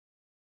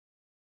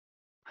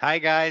Hi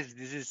guys,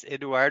 this is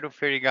Eduardo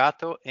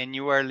Ferigato, and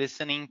you are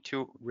listening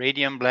to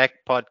Radiant Black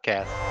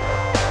Podcast.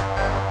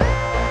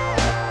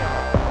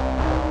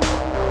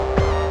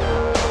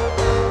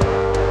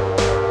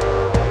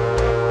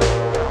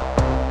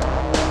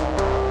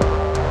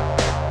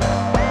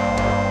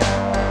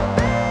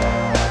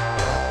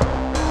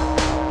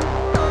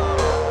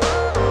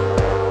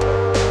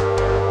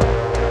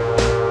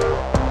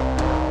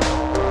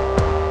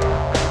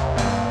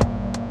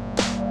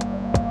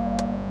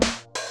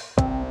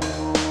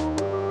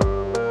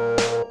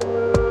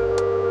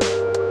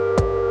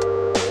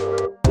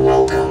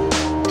 Welcome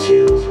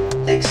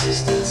to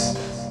existence.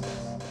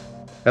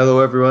 Hello,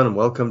 everyone, and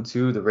welcome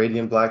to the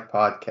Radiant Black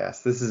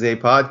Podcast. This is a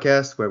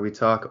podcast where we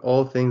talk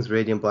all things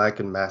Radiant Black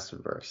and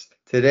Masterverse.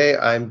 Today,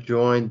 I'm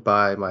joined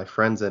by my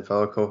friends and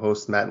fellow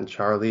co-hosts Matt and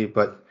Charlie,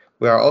 but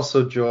we are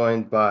also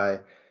joined by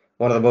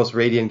one of the most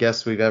radiant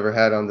guests we've ever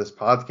had on this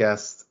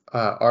podcast,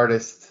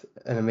 artist,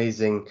 an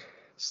amazing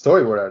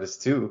storyboard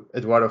artist too,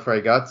 Eduardo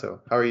Ferigato.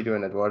 How are you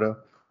doing, Eduardo?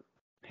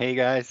 Hey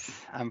guys,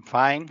 I'm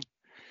fine.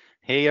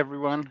 Hey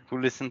everyone who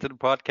listened to the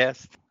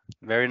podcast.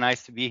 Very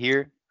nice to be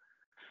here.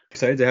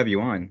 Excited to have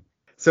you on.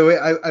 So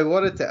I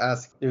wanted to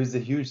ask, it was a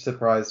huge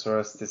surprise for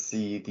us to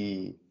see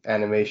the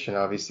animation,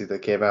 obviously, that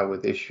came out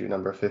with issue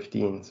number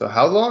 15. So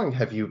how long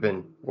have you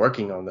been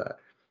working on that?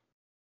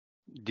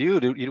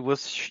 Dude, it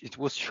was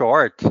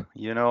short.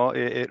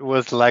 It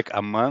was like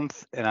a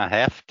month and a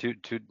half to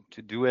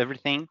do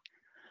everything.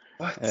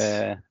 What?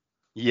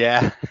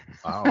 Yeah,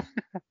 Wow.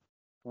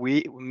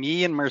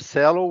 me and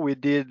Marcelo, we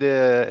did.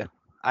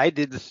 I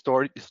did the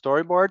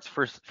storyboards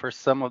for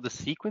some of the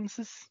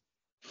sequences.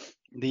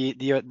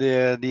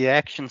 The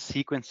action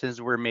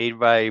sequences were made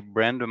by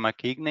Brandon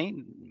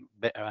McKinney.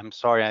 I'm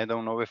sorry, I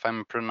don't know if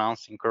I'm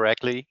pronouncing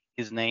correctly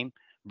his name.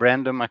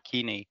 Brandon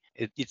McKinney.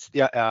 It's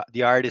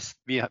the artist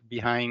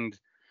behind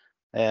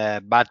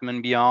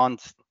Batman Beyond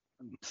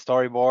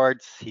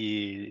storyboards.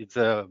 It's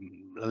a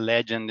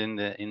legend in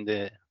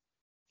the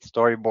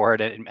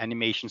storyboard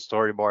animation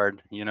storyboard.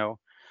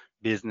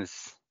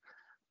 Business.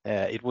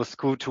 It was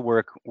cool to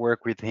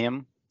work with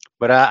him,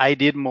 but I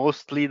did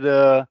mostly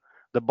the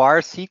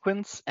bar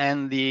sequence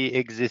and the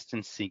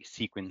existence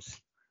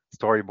sequence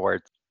storyboard.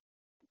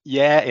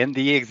 Yeah, and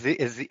the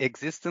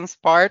existence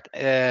part,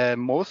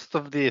 most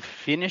of the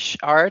finish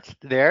art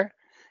there,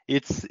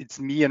 it's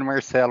me and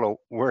Marcelo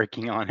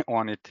working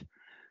on it.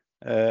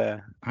 Uh,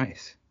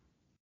 Nice.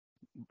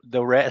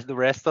 the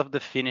rest of the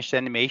finished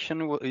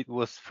animation, it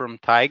was from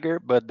Tiger,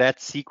 but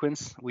that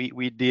sequence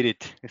we did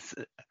it.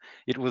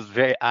 It was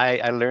very.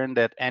 I learned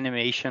that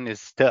animation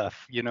is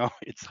tough.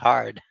 It's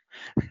hard.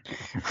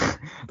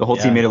 The whole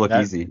team Yeah, made it look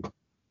easy.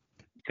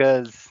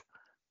 because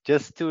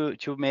just to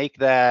make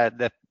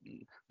that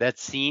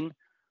scene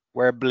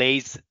where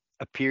Blaze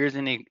appears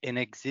in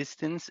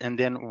existence and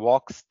then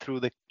walks through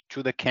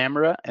the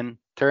camera and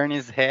turn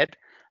his head,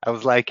 I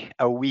was like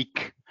a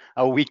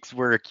week's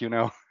work.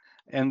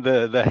 And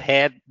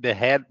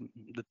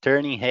the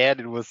turning head,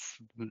 it was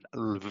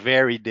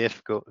very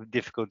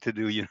difficult to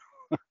do.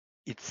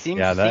 It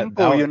seems Yeah, that simple,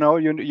 that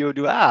you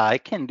do, I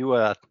can do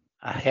a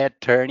head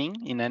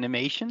turning in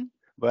animation,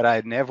 but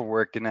I never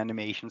worked in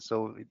animation,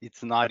 so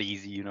it's not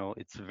easy.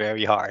 It's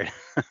very hard.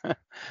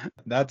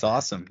 that's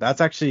awesome.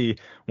 That's actually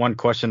one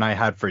question I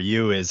had for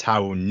you is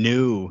how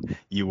new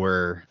you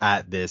were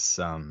at this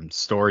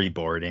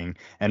storyboarding,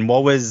 and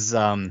what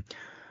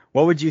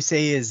would you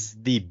say is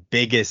the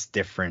biggest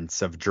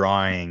difference of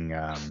drawing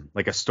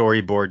like a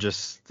storyboard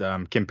just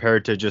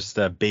compared to just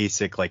a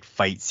basic like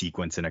fight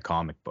sequence in a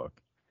comic book?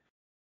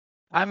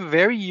 I'm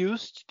very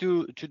used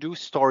to do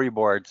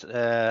storyboards.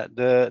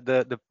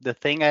 The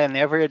thing I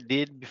never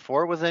did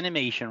before was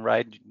animation,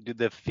 right? Do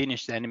the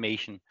finished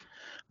animation.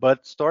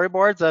 But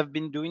storyboards, I've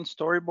been doing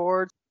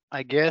storyboards,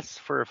 I guess,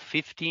 for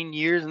 15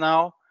 years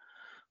now.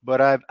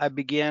 But I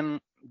began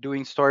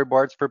doing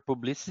storyboards for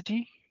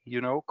publicity,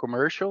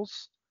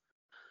 commercials,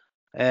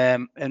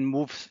 and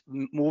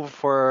move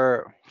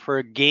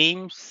for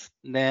games.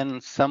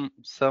 Then some.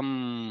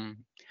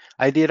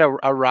 I did a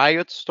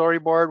Riot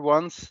storyboard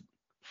once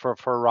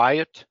for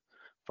Riot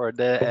for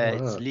the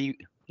it's Uh-huh.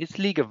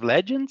 League of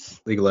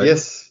Legends. League of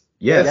Legends? Yes,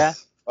 Yeah. Yeah,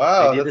 yes.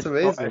 I Wow, did that's a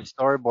amazing.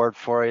 storyboard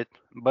for it,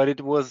 but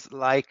it was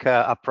like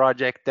a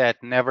project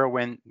that never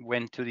went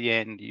to the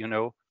end.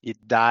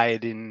 It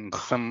died in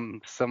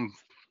some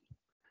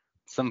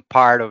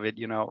part of it.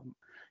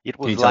 It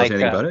Can you was tell us like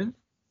anything about it?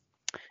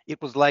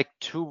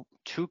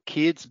 two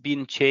kids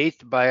being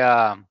chased by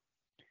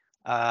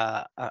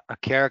a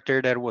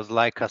character that was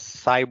like a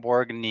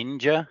cyborg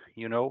ninja,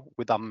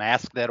 with a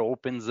mask that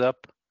opens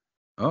up,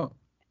 Oh.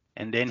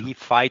 and then he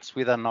fights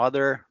with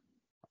another.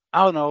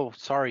 Oh no,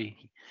 sorry.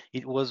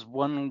 It was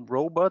one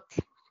robot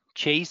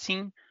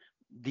chasing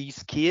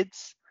these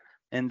kids,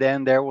 and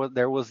then there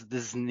was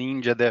this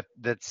ninja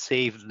that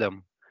saved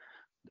them.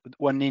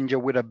 One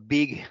ninja with a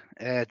big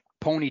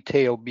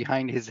ponytail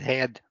behind his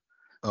head,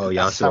 Oh,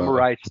 a Yasuo.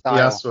 samurai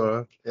style.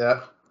 Yasuo,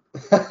 yeah.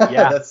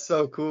 Yeah, That's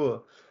so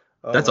cool.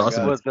 Oh That's my it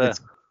awesome. God. was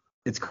It's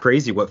it's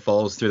crazy what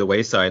falls through the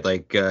wayside.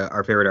 Like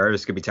our favorite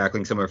artists could be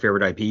tackling some of our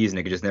favorite IPs and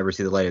it could just never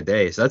see the light of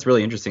day. So that's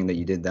really interesting that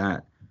you did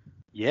that.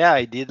 Yeah,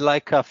 I did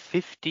like a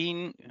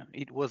 15,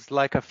 it was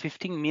like a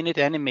 15-minute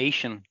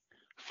animation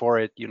for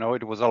it.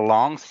 It was a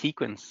long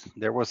sequence.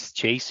 There was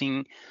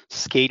chasing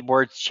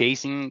skateboards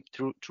chasing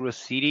through a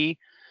city,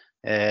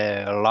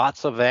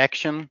 lots of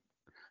action.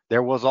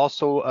 There was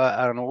also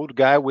an old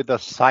guy with a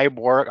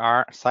cyborg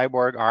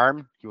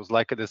arm. He was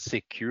like the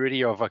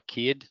security of a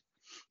kid.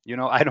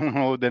 I don't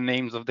know the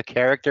names of the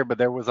character, but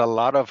there was a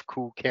lot of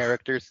cool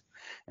characters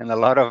and a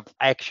lot of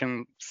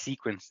action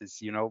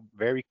sequences,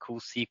 very cool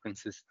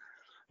sequences.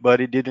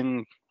 But it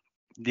didn't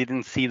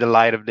see the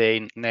light of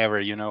day,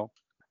 never.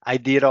 I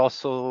did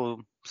also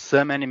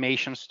some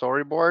animation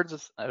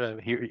storyboards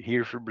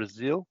here for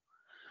Brazil,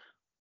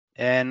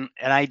 and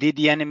I did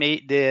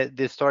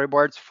the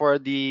storyboards for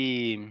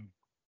the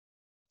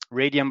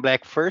Radiant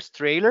Black first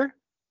trailer.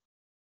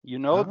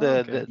 Oh, The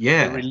okay. the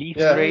Yeah. release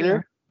Yeah. Yeah, yeah.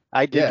 trailer.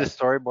 I did the Yeah.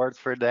 storyboards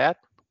for that,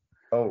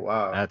 Oh,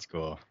 wow. That's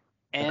cool.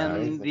 That's and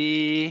amazing.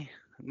 the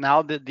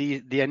now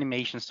the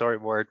animation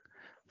storyboard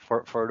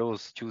for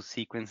those two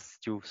sequences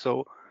too.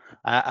 So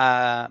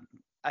uh,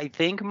 I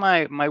think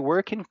my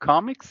work in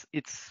comics,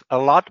 it's a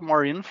lot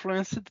more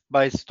influenced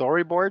by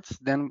storyboards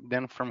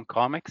than from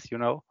comics.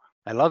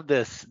 I love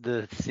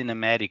the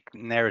cinematic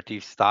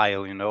narrative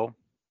style.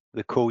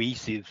 The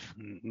cohesive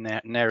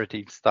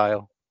narrative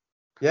style.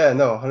 Yeah,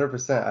 no,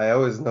 100%. I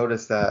always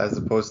notice that as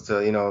opposed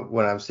to,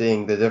 when I'm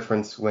seeing the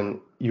difference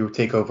when you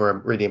take over a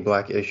Radiant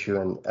Black issue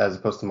and as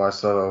opposed to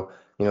Marcelo,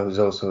 who's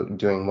also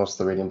doing most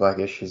of the Radiant Black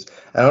issues.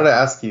 I want to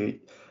ask you,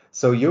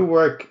 so your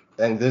work,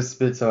 and this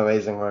been some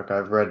amazing work.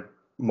 I've read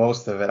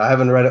most of it. I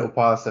haven't read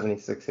Opala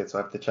 76 yet, so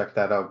I have to check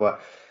that out.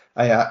 But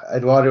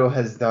Eduardo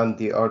has done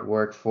the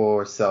artwork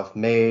for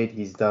Self-Made.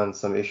 He's done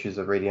some issues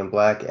of Radiant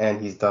Black,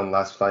 and he's done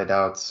Last Flight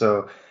Out.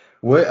 So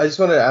I just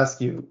wanted to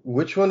ask you,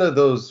 which one of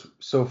those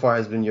so far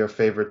has been your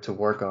favorite to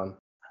work on?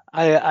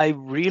 I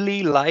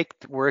really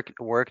liked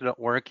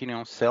working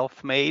on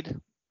Self-Made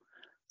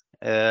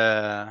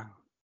uh,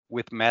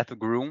 with Matthew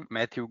Groom,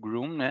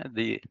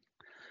 the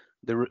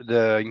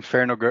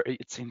Inferno Girl.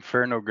 It's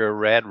Inferno Girl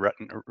Red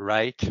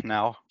right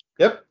now.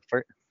 Yep,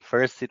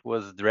 First it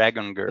was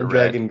Dragon Girl and Red.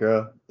 Dragon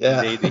Girl.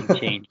 They Yeah.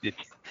 changed it,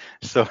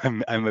 so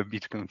I'm a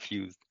bit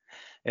confused.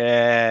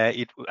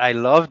 I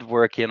loved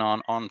working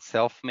on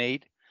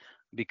Self-Made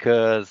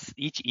because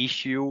each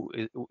issue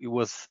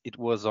it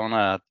was on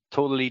a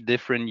totally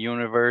different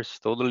universe,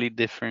 totally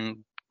different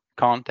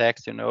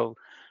context.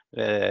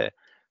 Uh,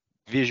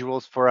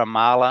 Visuals for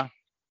Amala.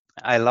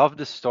 I love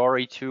the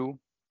story too.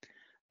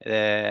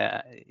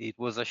 It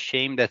was a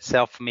shame that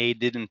Self-Made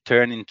didn't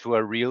turn into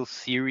a real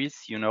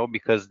series,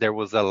 because there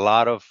was a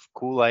lot of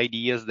cool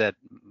ideas that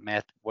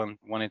Matt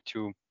wanted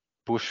to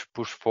push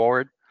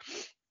forward.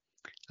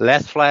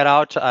 Less flat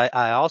out,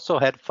 I also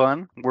had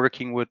fun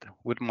working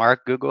with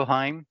Mark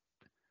Guggenheim.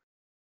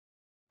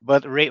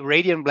 But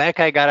Radiant Black,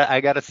 I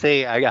gotta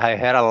say, I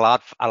had a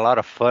lot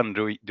of fun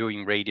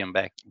doing Radiant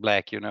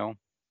Black,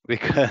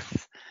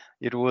 because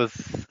it was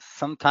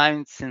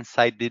sometimes since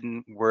I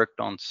didn't work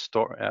on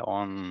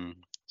superheroes,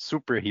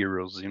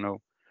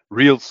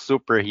 real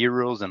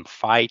superheroes and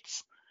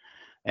fights,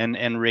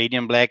 and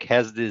Radiant Black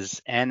has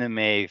this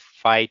anime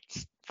fight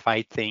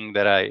thing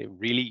that I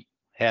really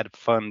had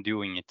fun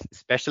doing it,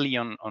 especially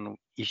on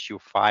issue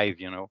 5,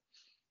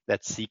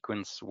 that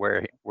sequence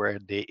where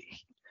they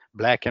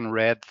black and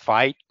red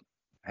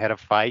had a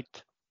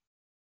fight.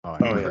 Oh,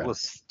 Oh It yeah. incredible.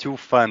 was too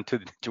fun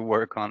to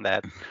work on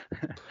that.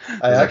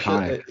 I It was actually,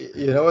 iconic.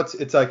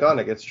 it's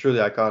iconic. It's truly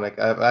iconic.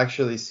 I've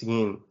actually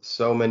seen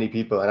so many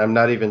people, and I'm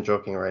not even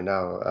joking right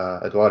now,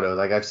 Eduardo.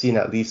 Like I've seen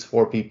at least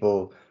 4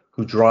 people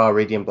who draw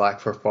Radiant Black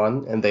for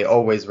fun, and they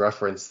always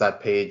reference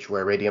that page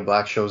where Radiant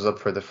Black shows up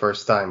for the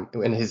first time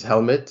in his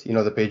helmet.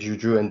 The page you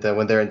drew, and then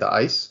when they're in the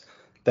ice,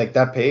 like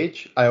that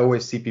page, I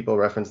always see people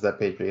reference that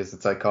page because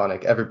it's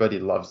iconic. Everybody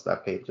loves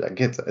that page. Like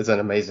it's an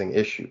amazing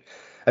issue.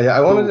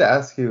 I wanted to Cool.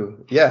 ask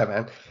you, yeah,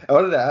 man. I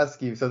wanted to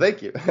ask you, so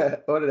thank you. I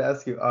wanted to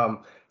ask you,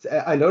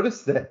 so I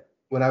noticed that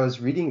when I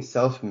was reading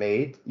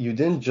Self-Made, you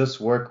didn't just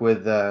work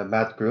with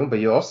Matt Groom, but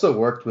you also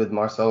worked with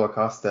Marcelo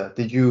Acosta.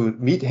 Did you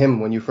meet him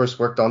when you first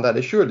worked on that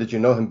issue, or did you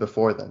know him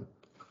before then?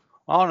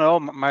 Oh no,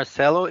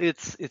 Marcelo,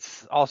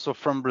 it's also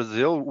from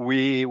Brazil.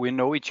 We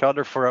know each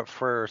other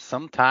for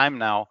some time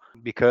now,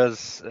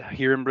 because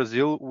here in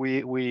Brazil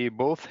we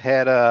both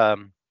had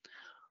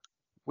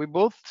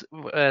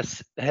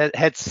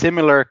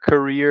similar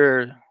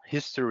career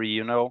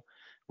history.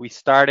 We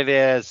started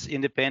as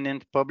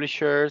independent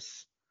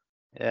publishers.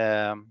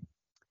 Um,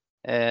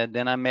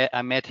 then I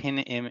met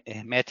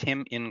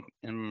him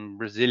in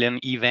Brazilian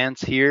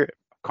events here,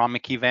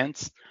 comic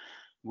events.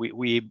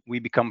 We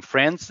become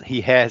friends.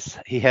 He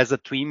has a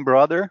twin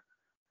brother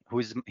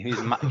who's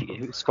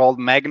called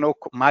Magno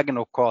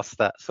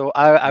Costa. So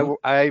Oh,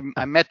 I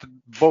met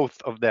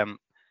both of them.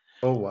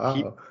 oh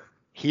He, wow.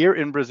 Here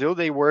in Brazil,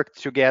 they work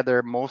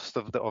together most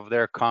of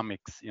their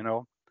comics,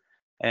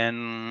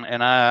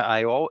 and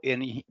I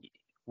and he,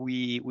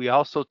 we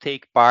also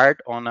take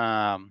part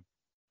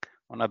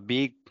on a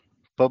big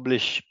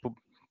publish pu-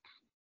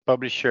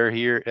 publisher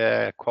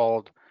here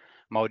called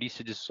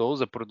Maurício de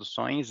Souza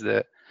Produções.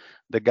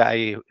 The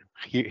guy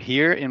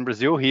here in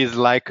Brazil, he's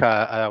like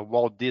a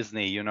Walt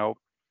Disney, you know.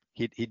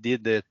 He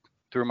did the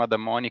Turma da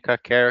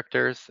Mônica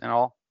characters and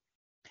all,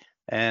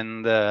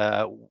 and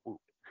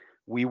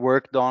we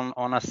worked on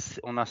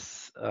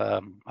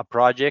a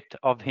project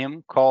of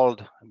him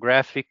called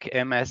Graphic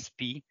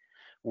MSP,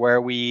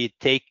 where we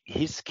take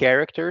his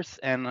characters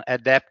and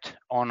adapt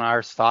on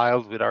our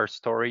styles with our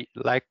story,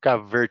 like a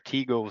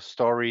Vertigo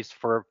stories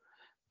for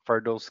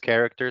those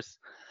characters.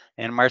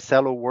 And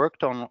Marcelo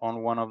worked on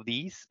one of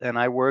these, and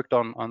I worked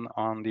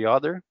on the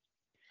other.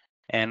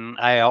 And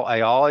I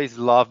always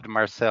loved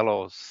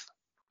Marcelo's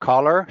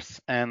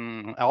colors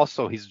and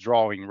also his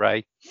drawing,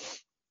 right?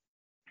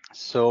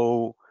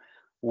 So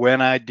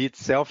when I did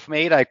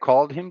self-made, I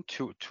called him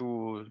to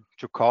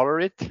color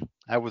it.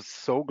 I was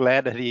so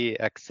glad that he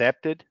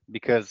accepted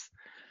because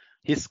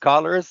his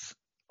colors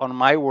on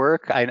my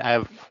work,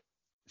 I've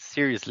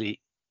seriously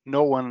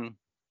no one.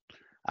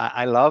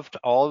 I loved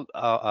all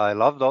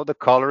the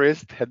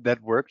colorists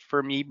that worked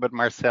for me, but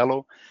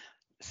Marcelo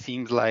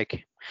seems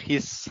like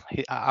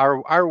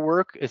our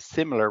work is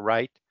similar,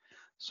 right?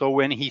 So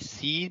when he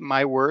see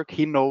my work,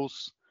 he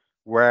knows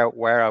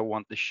where I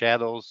want the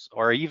shadows,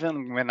 or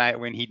even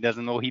when he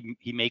doesn't know,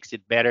 he makes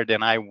it better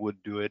than I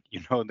would do it.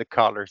 You know, the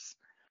colors.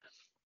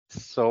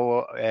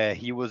 So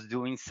he was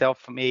doing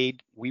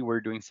self-made. We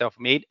were doing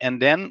self-made,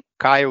 and then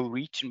Kyle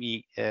reached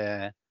me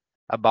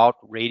about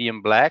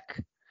Radiant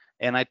Black,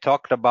 and I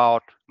talked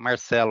about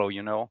Marcelo.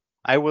 You know,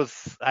 I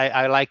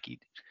like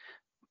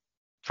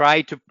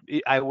try to.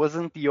 I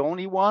wasn't the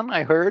only one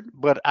I heard,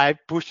 but I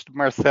pushed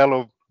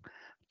Marcelo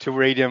to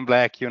Radiant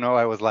Black. You know,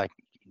 I was like,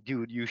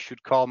 dude, you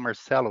should call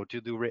Marcelo to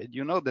do.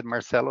 You know that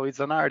Marcelo is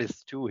an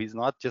artist too. He's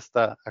not just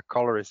a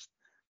colorist.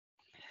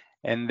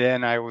 And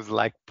then I was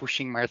like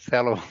pushing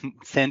Marcelo,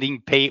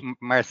 sending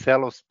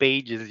Marcelo's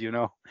pages, you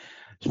know,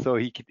 so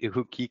he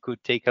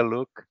could take a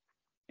look.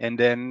 And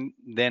then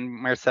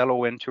Marcelo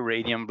went to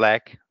Radiant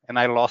Black, and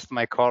I lost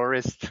my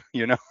colorist,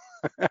 you know,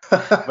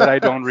 but I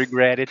don't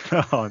regret it.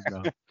 Oh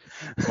no.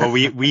 Well,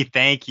 we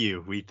thank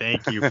you. We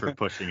thank you for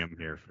pushing him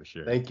here for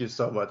sure. Thank you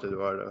so much,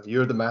 Eduardo.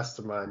 You're the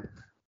mastermind.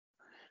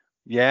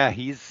 Yeah,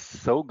 he's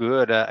so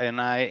good,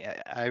 and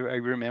I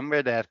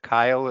remember that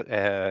Kyle at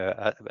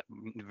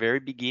the very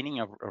beginning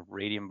of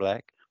Radiant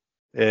Black,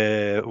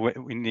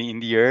 in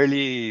the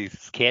early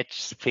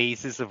sketch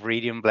phases of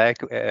Radiant Black,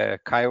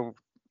 Kyle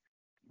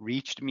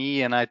reached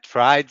me and I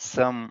tried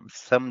some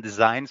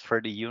designs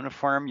for the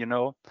uniform, you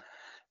know,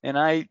 and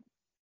I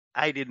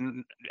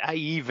didn't I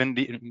even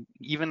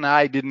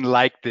I didn't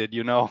like it,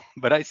 you know,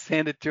 but I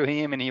sent it to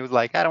him and he was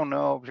like, I don't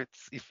know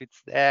if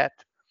it's that.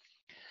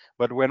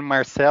 But when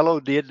Marcelo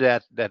did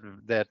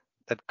that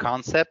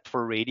concept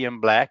for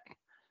Radiant Black,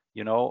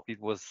 you know,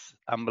 it was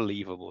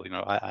unbelievable. You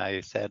know,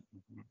 I said,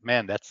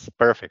 man, that's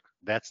perfect.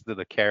 That's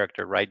the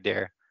character right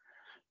there.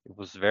 It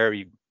was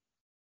very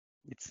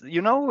it's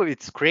you know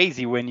it's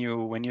crazy when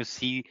you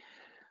see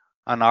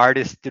an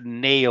artist to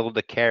nail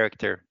the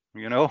character,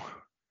 you know.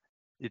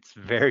 It's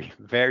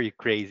very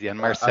crazy, and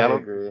I Marcelo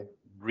agree.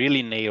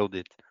 really nailed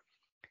it.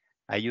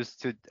 I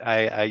used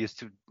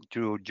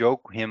to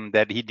joke him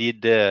that he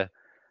did the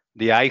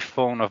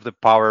iPhone of the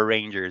Power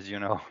Rangers, you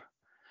know,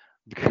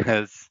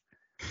 because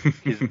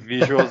his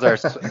visuals are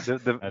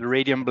the That's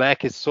Radiant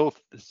Black is so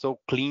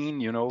clean,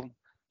 you know.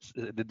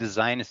 The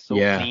design is so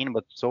yeah. clean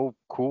but so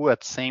cool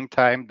at the same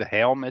time. The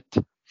helmet,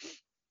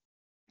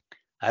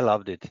 I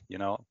loved it, you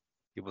know.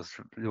 It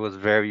was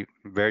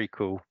very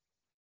cool.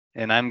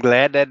 And I'm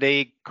glad that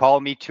they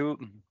called me to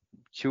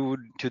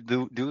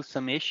do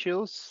some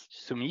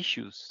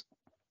issues,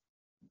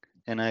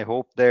 and I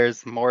hope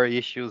there's more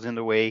issues in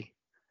the way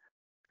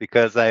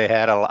because I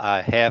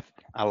have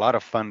a lot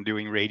of fun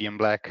doing Radiant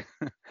Black.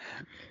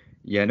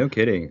 Yeah, no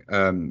kidding.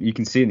 You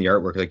can see in the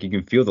artwork, like you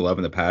can feel the love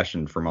and the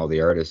passion from all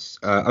the artists.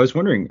 I was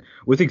wondering,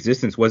 with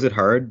Existence, was it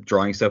hard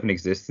drawing stuff in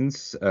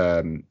Existence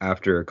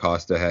after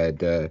Costa had,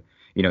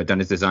 done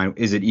his design?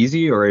 Is it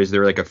easy, or is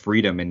there like a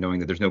freedom in knowing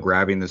that there's no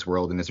gravity in this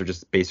world, and is there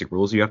just basic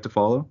rules you have to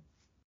follow?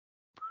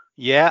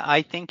 Yeah,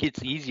 I think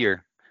it's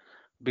easier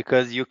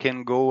because you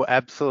can go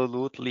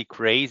absolutely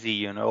crazy,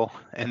 you know,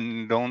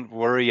 and don't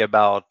worry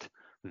about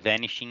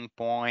vanishing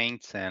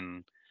points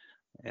and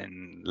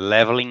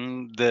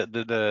leveling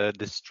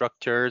the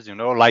structures, you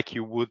know, like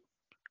you would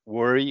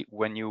worry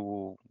when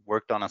you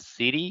worked on a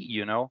city,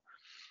 you know.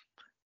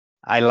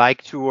 I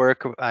like to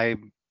work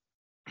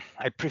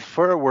I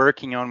prefer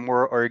working on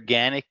more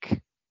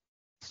organic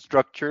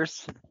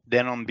structures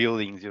than on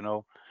buildings, you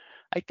know.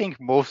 I think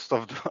most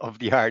of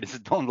the artists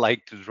don't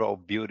like to draw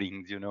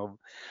buildings, you know.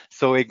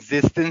 So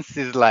existence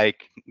is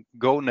like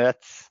go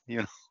nuts, you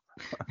know.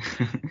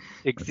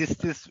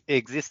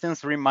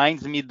 Existence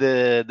reminds me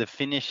the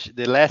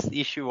last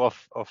issue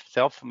of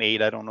Self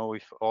Made. I don't know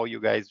if all you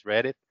guys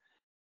read it,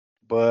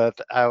 but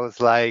I was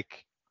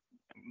like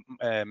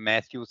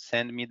Matthew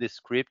sent me the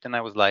script, and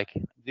I was like,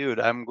 dude,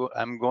 I'm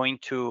going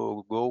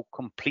to go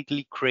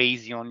completely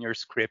crazy on your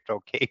script,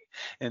 okay?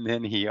 And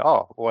then he,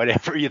 oh,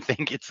 whatever you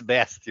think it's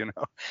best, you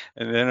know.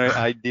 And then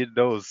I did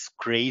those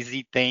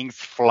crazy things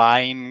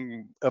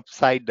flying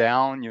upside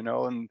down, you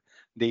know, and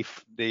they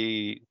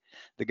the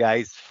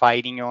guys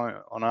fighting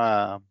on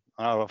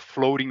a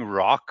floating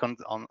rock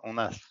on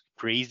a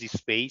crazy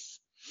space.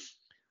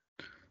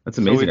 That's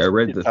So amazing. I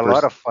read it's the a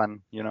lot first of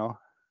fun, you know.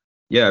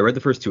 Yeah, I read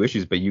the first two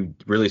issues, but you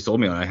really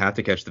sold me on it. I have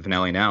to catch the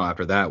finale now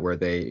after that, where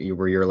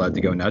you're allowed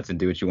to go nuts and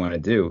do what you want to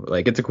do.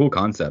 Like it's a cool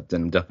concept,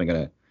 and I'm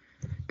definitely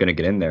gonna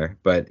get in there.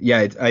 But yeah,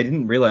 I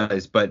didn't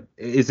realize. But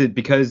is it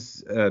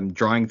because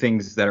drawing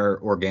things that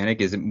are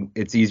organic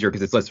it's easier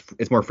because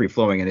it's more free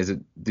flowing, and is it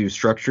do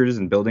structures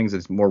and buildings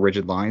it's more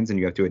rigid lines and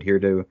you have to adhere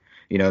to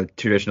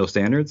traditional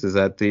standards? Is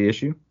that the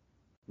issue?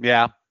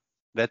 Yeah,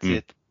 that's Hmm.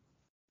 it.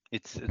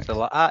 It's a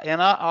lot,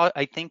 and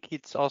I think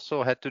it's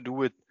also had to do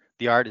with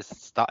the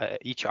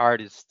each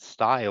artist's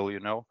style, you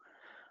know.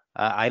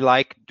 I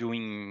like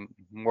doing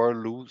more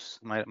loose.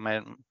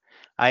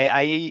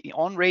 I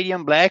on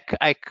Radiant Black,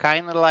 I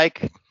kind of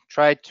like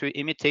try to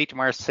imitate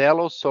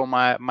Marcelo, so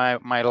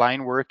my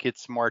line work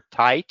it's more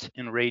tight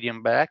in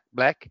Radiant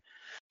Black.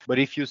 But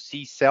if you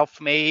see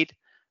self-made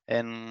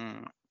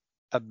and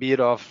a bit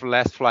of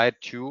Last Flight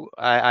 2,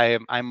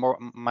 I'm more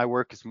my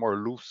work is more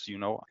loose, you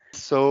know.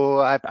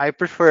 So I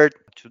prefer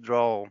to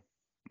draw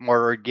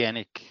more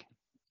organic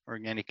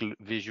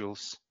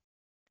visuals.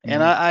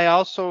 And Hmm. I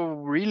also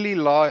really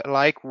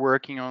like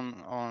working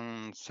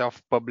on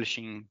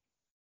self-publishing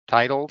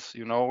titles,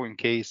 you know, in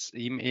case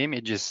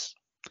images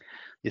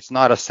it's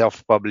not a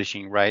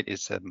self-publishing, right?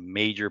 It's a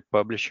major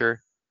publisher,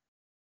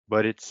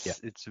 but Yeah.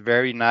 it's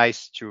very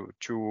nice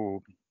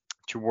to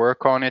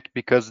work on it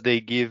because they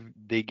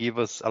give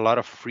us a lot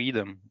of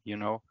freedom, you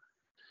know,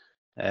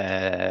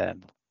 uh,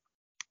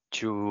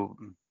 to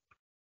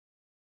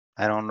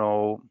I don't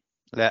know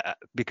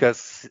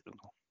because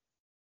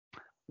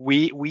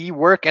we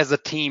work as a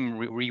team.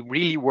 We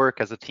really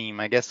work as a team.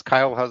 I guess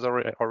Kyle has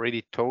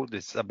already told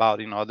this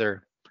about in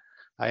other.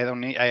 I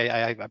don't need.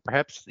 I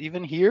perhaps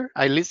even here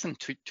I listen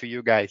to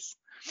you guys,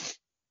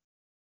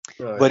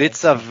 Oh but yeah.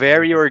 it's a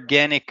very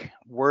organic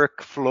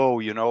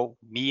workflow. You know,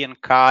 me and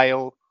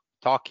Kyle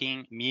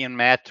talking, me and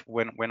Matt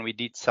when we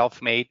did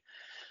self-made.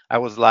 I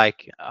was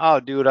like, oh,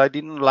 dude, I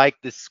didn't like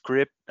this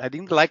script. I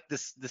didn't like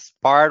this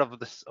part of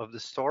the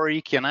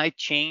story. Can I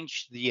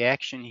change the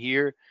action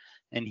here?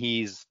 And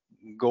he's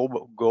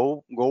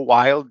go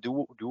wild,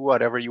 do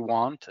whatever you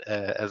want,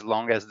 as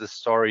long as the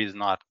story is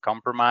not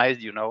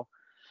compromised. You know,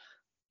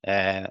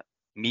 uh,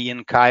 me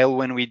and Kyle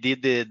when we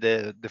did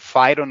the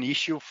fight on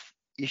issue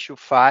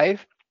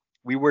 5,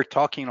 we were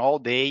talking all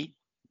day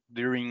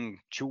during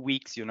 2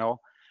 weeks. You know,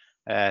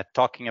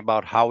 talking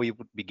about how it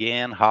would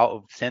begin,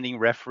 how sending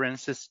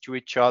references to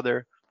each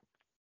other.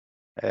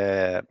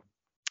 Uh,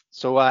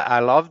 so I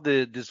love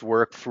this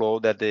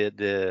workflow that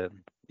the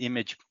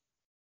image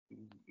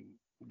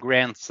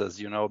grants us,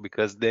 you know,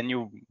 because then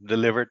you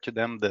deliver to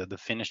them the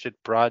finished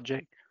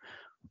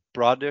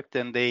product,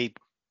 and they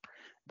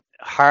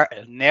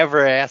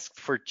never ask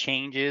for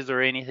changes or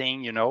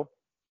anything, you know.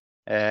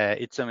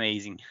 It's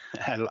amazing.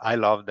 I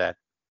love that.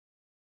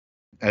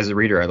 As a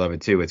reader, I love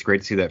it too. It's great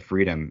to see that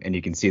freedom, and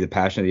you can see the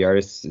passion of the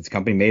artists. It's a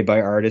company made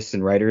by artists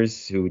and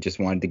writers who just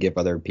wanted to give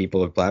other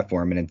people a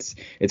platform, and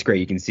it's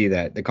great. You can see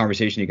that the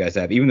conversation you guys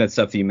have, even that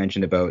stuff that you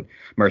mentioned about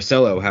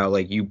Marcelo, how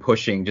like you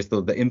pushing just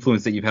the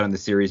influence that you've had on the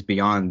series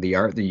beyond the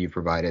art that you've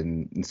provided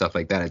and stuff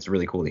like that. It's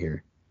really cool to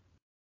hear.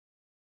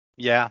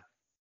 Yeah,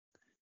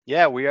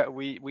 yeah.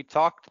 We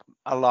talked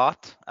a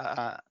lot.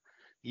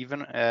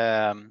 Even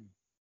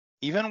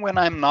even when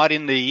I'm not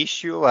in the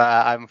issue,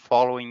 I'm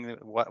following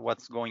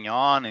what's going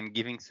on and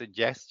giving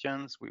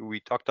suggestions. We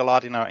talked a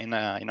lot in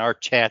our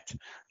chat,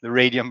 the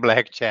Radiant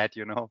Black chat,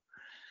 you know.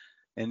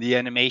 And the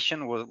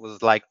animation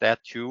was like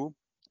that too.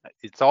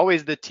 It's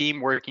always the team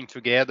working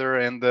together,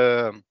 and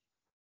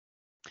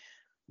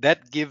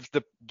that gives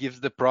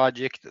the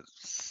project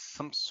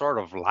some sort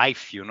of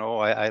life, you know.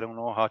 I don't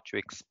know how to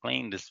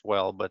explain this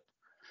well, but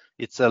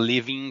it's a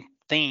living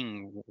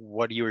thing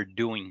what you're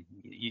doing.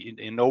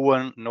 No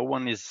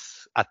one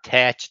is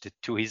attached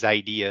to his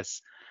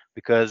ideas,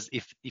 because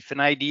if an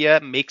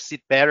idea makes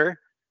it better,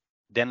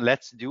 then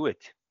let's do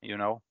it, you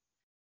know.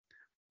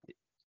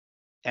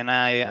 And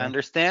I Yeah.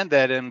 understand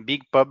that in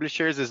big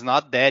publishers it's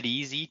not that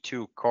easy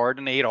to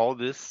coordinate all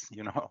this,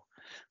 you know.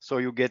 So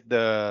you get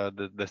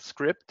the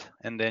script,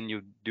 and then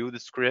you do the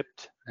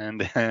script, and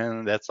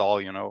then that's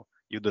all, you know.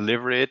 You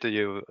deliver it.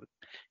 You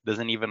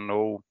doesn't even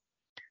know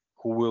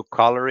who will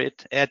color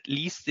it, at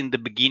least in the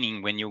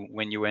beginning. When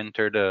you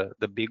enter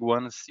the big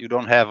ones, you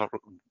don't have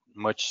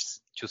much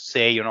to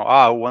say, you know.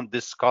 Oh, I want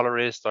this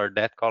colorist or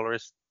that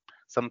colorist.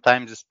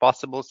 Sometimes it's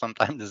possible,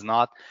 sometimes it's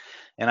not.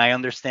 And I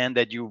understand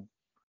that you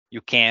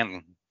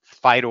can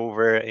fight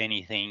over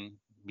anything,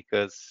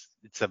 because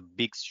it's a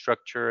big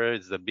structure,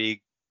 it's a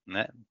big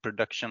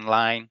production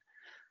line,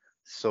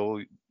 so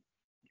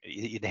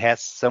it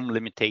has some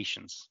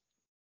limitations.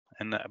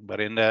 And but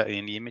in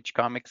the image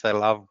comics, I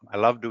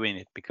love doing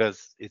it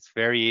because it's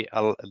very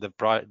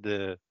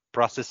the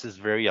process is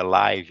very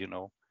alive,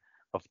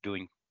 of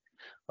doing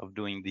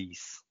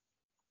these.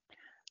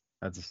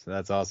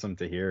 That's awesome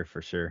to hear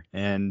for sure.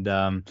 And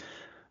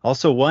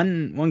also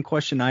one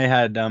question I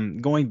had,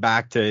 going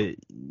back to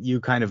you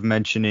kind of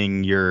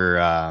mentioning your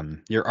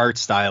art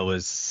style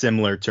is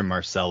similar to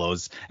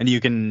Marcelo's, and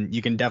you can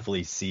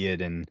definitely see it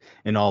in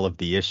all of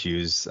the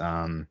issues.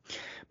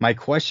 My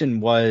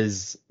question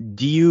was,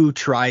 do you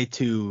try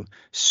to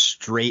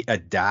straight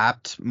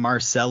adapt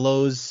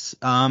Marcelo's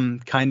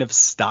kind of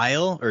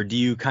style, or do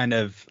you kind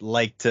of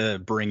like to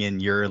bring in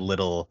your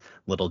little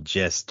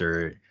gist,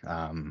 or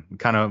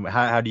kind of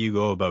how do you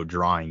go about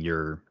drawing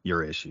your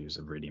issues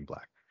of Radiant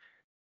Black?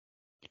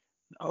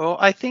 Oh,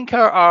 I think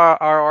our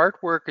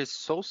artwork is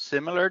so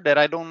similar that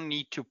I don't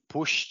need to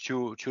push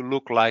to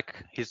look like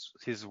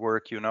his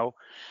work.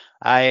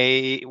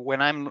 I when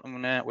I'm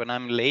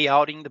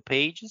layouting the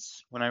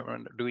pages, when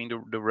I'm doing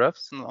the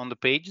roughs on the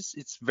pages,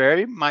 it's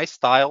very my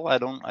style. I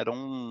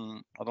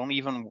don't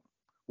even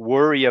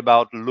worry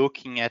about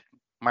looking at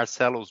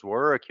Marcelo's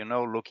work,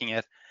 looking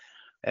at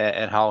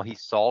how he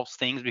solves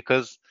things,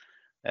 because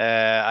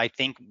I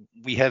think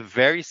we have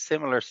very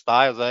similar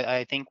styles.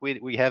 I think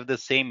we have the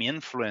same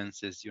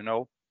influences.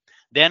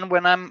 Then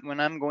when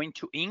I'm going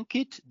to ink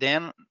it,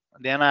 then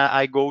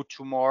I go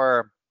to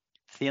more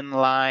thin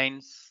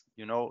lines,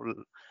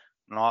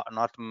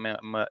 not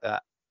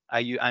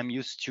I'm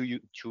used to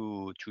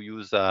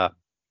use a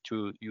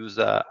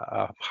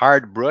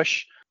hard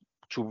brush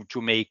to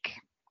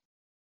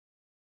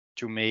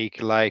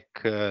make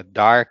like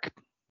dark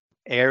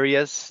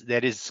areas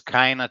that is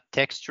kind of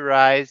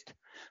texturized.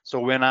 So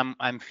when I'm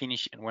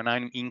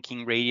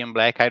inking Radiant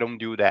Black, I don't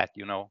do that.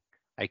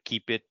 I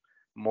keep it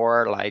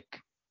more like,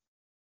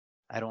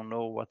 I don't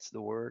know what's the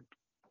word,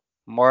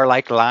 more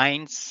like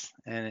lines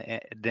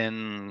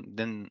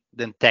than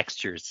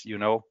textures.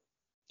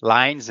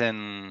 Lines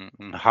and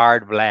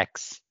hard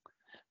blacks,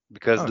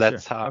 because Oh, sure.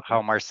 that's how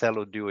Okay.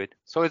 Marcelo do it.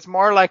 So it's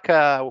more like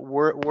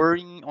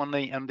worrying on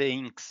the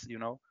inks.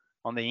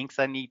 On the inks,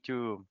 I need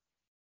to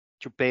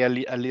pay a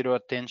little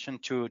attention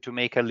to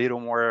make a little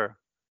more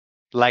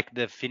like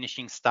the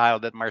finishing style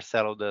that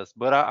Marcelo does.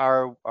 But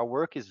our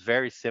work is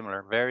very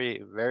similar,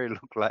 very very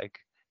look like,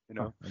 you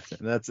Oh, know.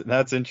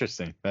 that's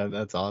interesting.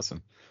 That's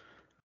awesome.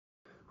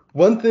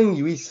 One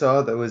thing we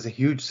saw that was a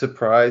huge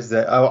surprise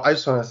that I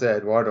just want to say,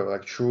 Eduardo,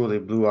 like truly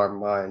blew our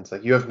minds.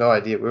 Like you have no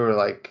idea. We were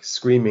like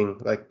screaming,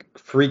 like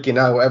freaking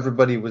out.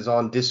 Everybody was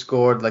on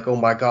Discord, like, "Oh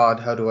my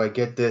God, how do I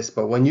get this?"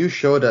 But when you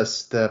showed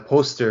us the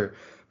poster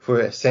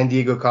for San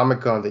Diego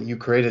Comic Con that you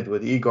created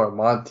with Igor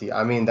Monti,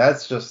 I mean,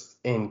 that's just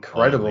Holy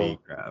incredible.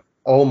 crap.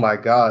 Oh my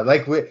God.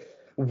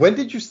 When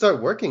did you start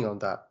working on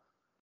that?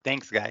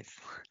 Thanks, guys.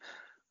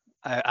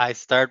 I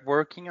start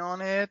working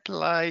on it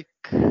like,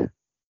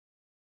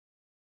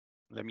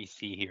 let me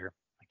see here.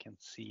 I can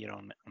see it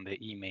on the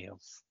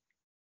emails.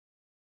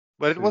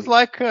 But it was Sweet.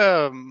 like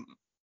it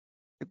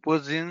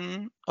was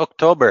in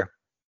October.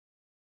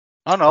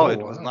 Oh no, Oh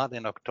it was wow. not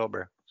in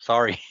October.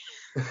 Sorry.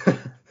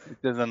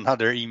 There's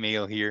another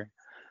email here.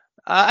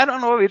 I don't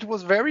know. It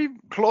was very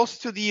close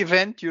to the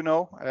event.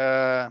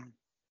 I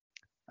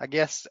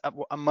guess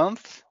a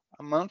month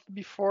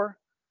before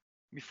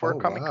Oh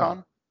Comic wow.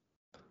 Con.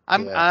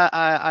 I'm Yeah. I,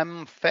 I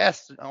I'm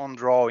fast on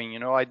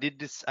drawing. I did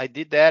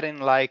that in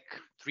like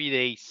 3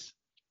 days.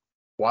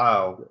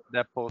 Wow.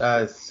 That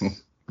poster.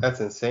 That's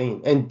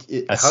insane. And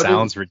That how did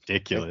sounds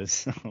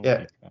ridiculous. Oh yeah,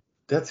 my God.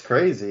 that's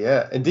crazy.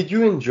 Yeah. And did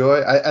you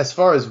enjoy, as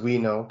far as we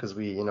know, because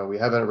we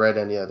haven't read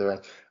any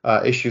other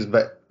issues,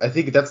 but I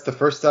think that's the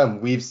first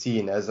time we've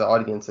seen as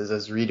audiences,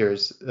 as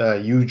readers,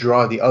 you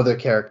draw the other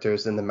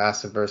characters in the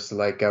Massiverse,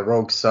 like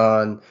Rogue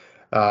Sun,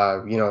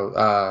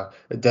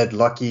 Dead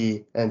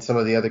Lucky, and some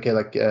of the other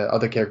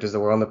characters that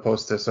were on the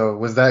poster. So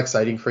was that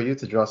exciting for you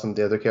to draw some of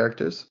the other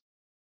characters?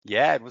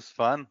 Yeah, it was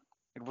fun.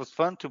 It was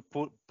fun to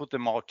put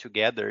them all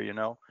together.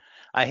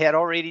 I had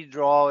already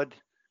drawn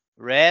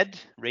Red,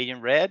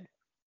 Radiant Red,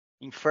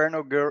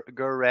 Inferno Girl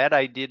Red.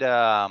 I did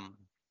a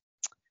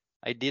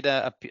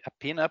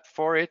pin-up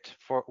for it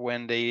for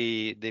when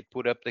they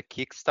put up the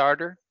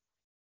Kickstarter.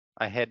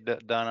 I had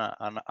done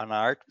an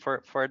art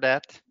for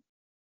that.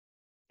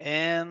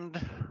 And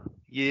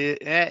yeah,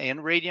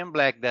 and Radiant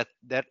Black, that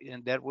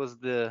was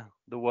the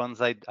ones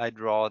I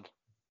drawed.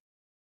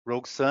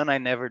 Rogue Sun I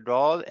never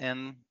drawed,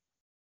 and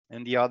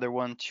the other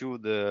one too,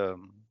 the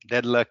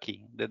Dead Luck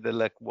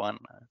one,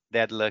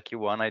 Dead Lucky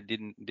one. I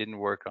didn't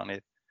work on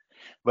it,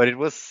 but it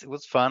was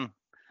fun.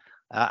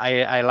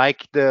 I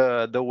like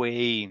the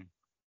way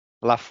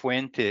La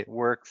Fuente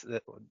works,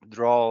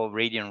 draw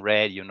Radiant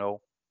Red.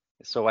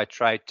 So I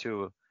tried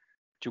to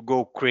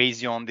go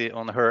crazy on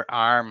her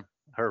arm,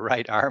 her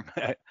right arm.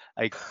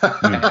 I Hmm.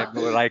 kind of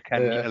go like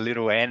a Yeah.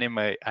 little anime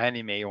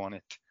on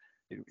it,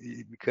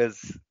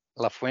 because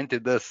La Fuente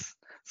does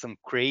some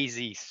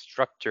crazy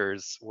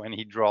structures when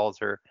he draws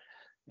her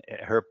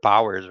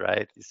powers,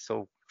 right? It's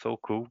so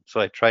cool.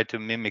 So I tried to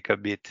mimic a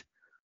bit.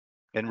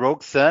 And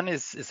Rogue Sun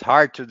is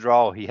hard to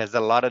draw. He has a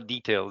lot of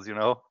details.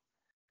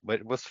 but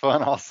it was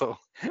fun also.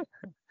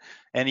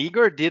 And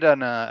Igor did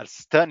a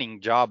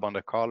stunning job on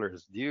the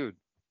colors, dude.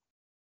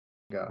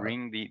 God.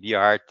 Bring the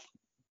art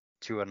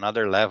to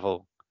another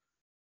level.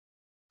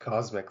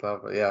 Cosmic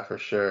level, yeah, for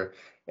sure.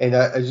 And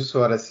I just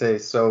want to say,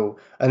 so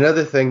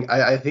another thing,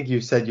 I think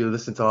you said you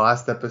listened to the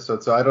last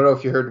episode, so I don't know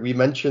if you heard, we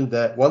mentioned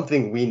that one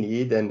thing we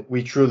need, and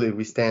we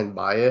stand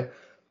by it,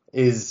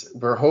 is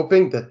we're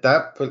hoping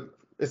that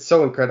it's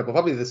so incredible.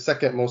 Probably the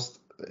second most,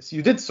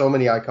 you did so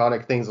many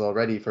iconic things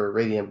already for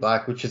Radiant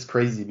Black, which is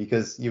crazy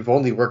because you've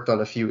only worked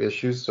on a few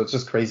issues, so it's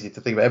just crazy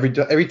to think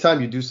about. Every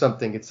time you do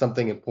something, it's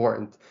something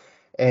important.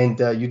 And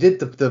you did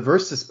the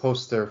Versus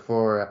poster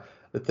for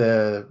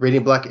the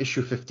Radiant Black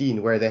issue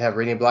 15, where they have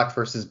Radiant Black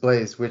versus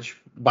Blaze, which,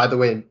 by the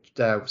way,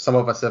 some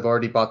of us have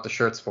already bought the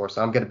shirts for,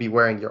 so I'm going to be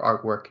wearing your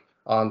artwork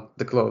on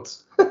the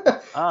clothes.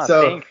 Ah,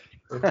 So, thanks.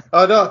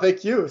 oh no,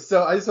 thank you.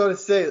 So I just want to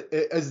say,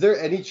 is there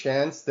any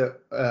chance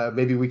that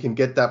maybe we can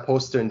get that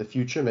poster in the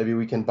future? Maybe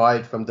we can buy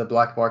it from the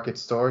black market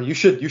store. You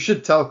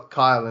should tell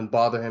Kyle and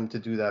bother him to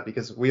do that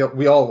because we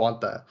all want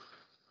that.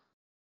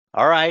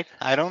 All right.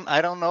 I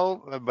don't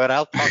know, but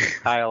I'll talk to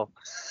Kyle.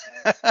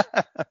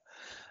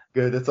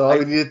 Good, that's all I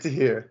we needed to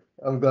hear.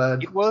 I'm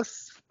glad. it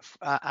was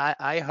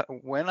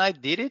when I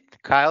did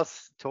it, Kyle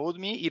told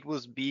me it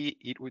was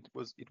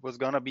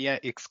gonna be an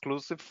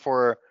exclusive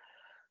for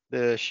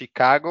the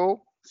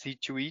Chicago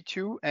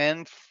C2E2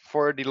 and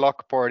for the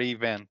Lockport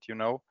event, you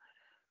know.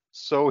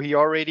 So he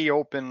already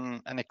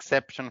opened an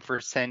exception for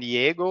San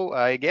Diego.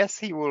 I guess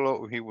he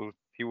will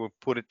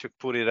put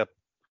it up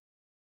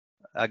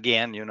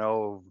again, you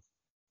know,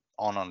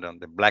 on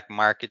the black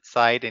market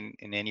side in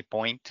any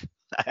point.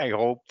 I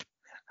hope.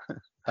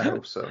 I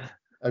hope so.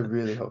 I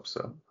really hope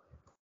so.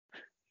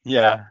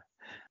 Yeah.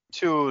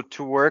 To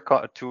work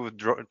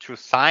to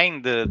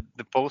sign the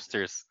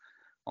posters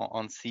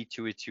on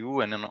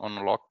C2E2 and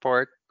on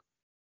Lockport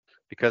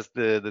because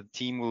the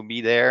team will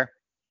be there.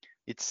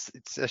 It's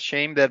a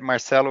shame that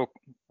Marcelo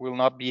will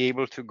not be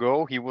able to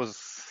go. He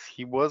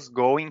was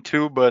going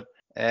to, but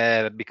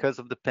because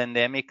of the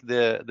pandemic,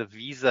 the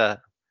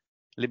visa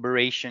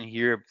liberation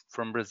here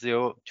from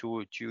Brazil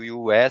to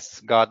US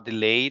got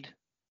delayed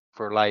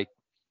for like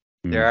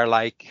there Hmm. are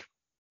like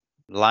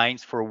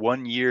lines for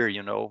 1 year,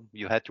 you know.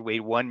 You had to wait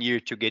 1 year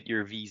to get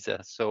your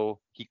visa. So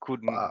he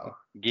couldn't Wow.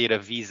 get a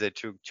visa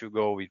to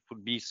go. It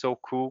would be so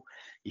cool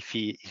if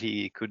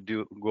he could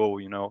do go,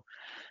 you know.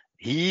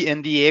 He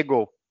and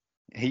Diego,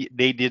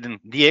 they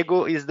didn't.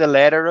 Diego is the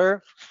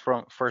letterer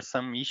for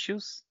some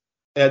issues.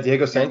 Yeah,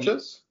 Diego And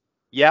Sanchez?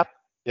 yep,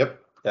 Yep.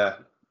 Yeah.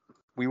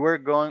 we were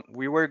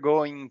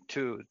going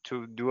to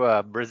do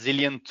a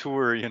Brazilian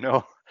tour, you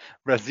know,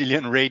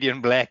 Brazilian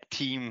Radiant Black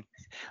team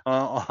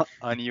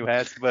on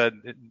US, but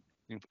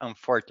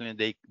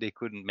unfortunately they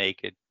couldn't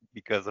make it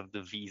because of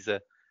the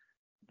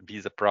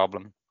visa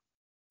problem.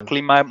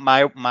 Luckily,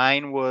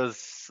 mine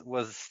was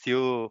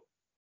still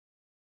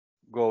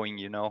going,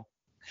 you know.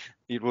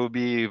 It will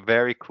be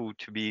very cool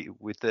to be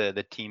with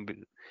the team.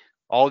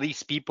 All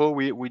these people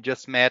we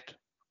just met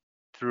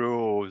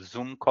through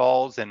Zoom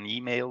calls and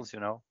emails, you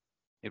know.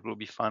 It will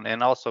be fun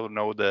and also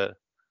know the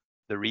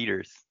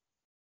readers.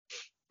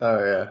 Oh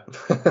yeah.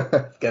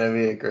 It's gonna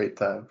be a great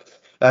time.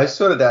 I just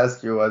wanted to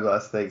ask you one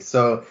last thing.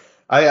 So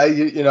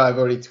I've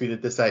already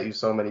tweeted this at you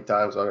so many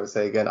times. I'm gonna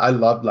say again, I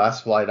loved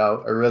Last Flight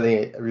Out. I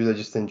really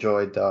just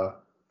enjoyed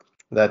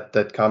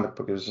that comic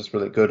book. It was just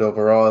really good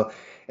overall.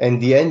 And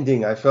the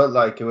ending, I felt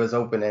like it was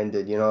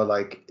open-ended,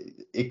 like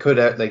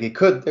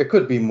there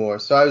could be more.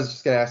 So I was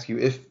just gonna ask you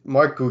if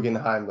Mark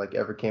Guggenheim like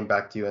ever came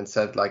back to you and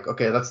said like,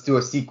 okay, let's do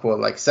a sequel,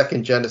 like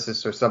Second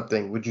Genesis or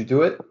something, would you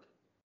do it?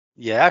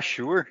 Yeah,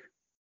 sure.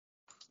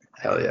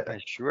 Hell yeah.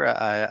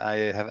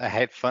 I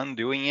had fun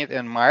doing it,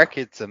 and Mark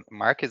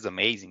is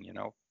amazing. You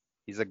know,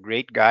 he's a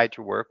great guy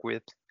to work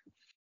with.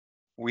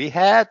 We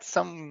had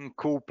some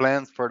cool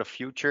plans for the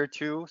future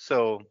too,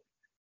 so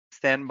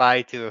stand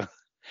by to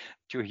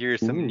hear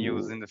some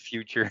news Ooh. in the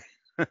future.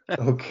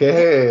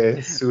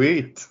 Okay,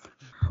 sweet.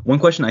 One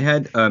question I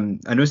had, I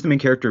noticed the main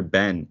character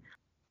Ben.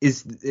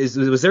 Is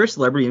was there a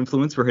celebrity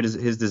influence for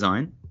his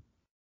design?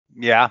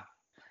 Yeah,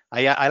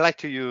 I like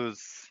to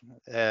use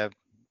uh,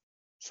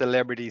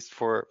 celebrities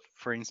for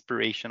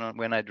inspiration on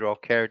when I draw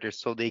characters,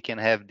 so they can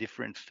have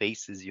different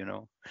faces. You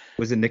know.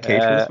 Was it Nick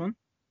Cage for Uh, this one?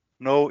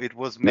 no, it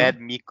was No. Mad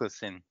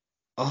Mikkelsen.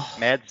 Oh,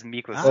 Mads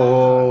Mikkelsen.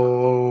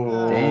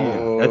 Ah,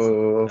 damn. That's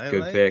Oh, I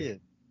good like pick.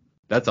 it.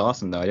 That's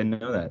awesome though. I didn't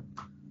know that.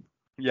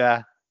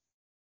 Yeah,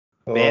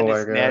 oh Ben my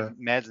is God.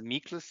 Mads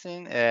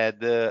Mikkelsen.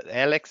 The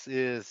Alex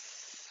is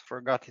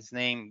forgot his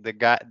name. The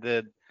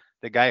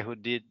guy who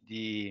did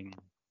the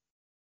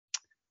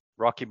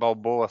Rocky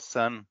Balboa's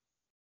son.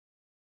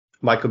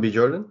 Michael B.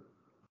 Jordan?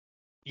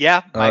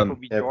 Yeah, Michael Um.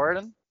 B. Yep.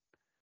 Jordan.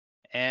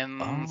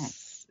 And Oh.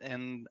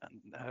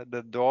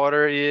 the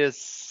daughter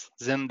is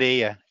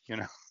Zendaya. You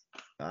know.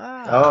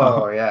 Ah,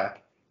 Oh yeah.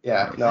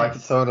 Yeah. No, Nice. I could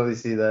nice. totally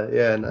see that.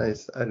 Yeah,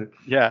 nice.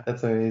 Yeah,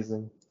 That's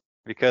amazing.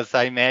 because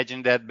I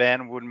imagine that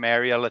Ben would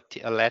marry a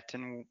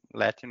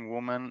Latin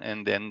woman,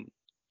 and then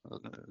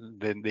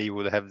they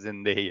would have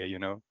Zendaya. You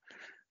know.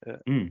 Uh,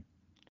 Mm.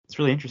 It's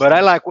really But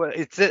I interesting. like what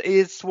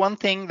it's one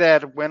thing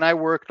that when I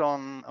worked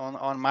on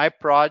my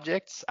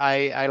projects,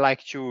 I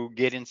like to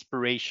get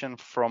inspiration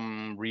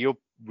from real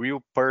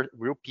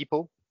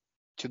people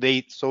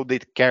today, so the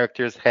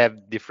characters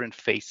have different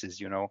faces,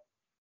 you know.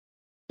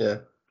 Yeah.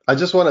 I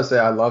just want to say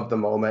I love the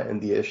moment in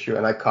the issue,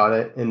 and I caught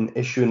it in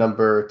issue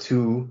number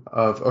two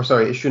of, or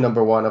sorry, issue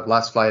number one of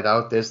Last Flight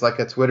Out. There's like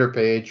a Twitter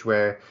page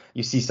where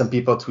you see some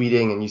people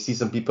tweeting, and you see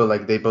some people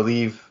like they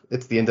believe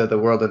it's the end of the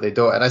world and they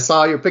don't. And I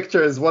saw your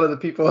picture as one of the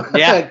people,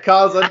 Yeah, and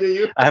Kyle's under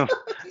you. I'm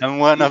I'm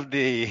one of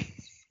the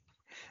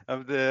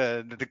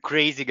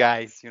crazy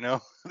guys, you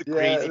know, the Yeah,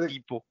 crazy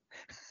people.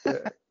 yeah,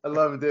 I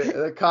loved it.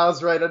 And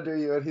Kyle's right under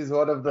you, and he's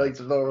one of like That's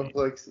the lower funny.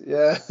 flicks.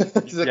 Yeah,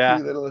 he's a Yeah,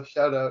 cute little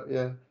shout out.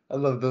 Yeah, I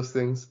love those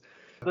things.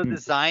 the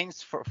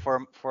designs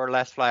for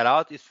Last Flight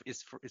Out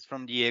is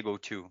from Diego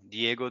too.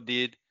 Diego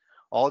did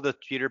all the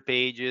Twitter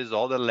pages,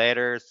 all the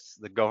letters,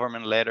 the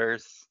government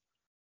letters,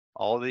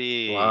 all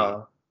the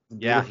Wow,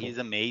 yeah, beautiful. he's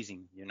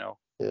amazing, you know.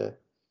 Yeah,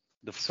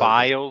 The so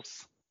good.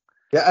 files.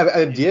 Yeah,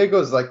 and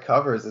Diego's like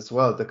covers as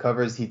well. The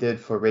covers he did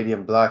for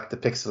Radiant Black, the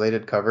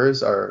pixelated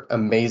covers are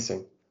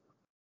amazing.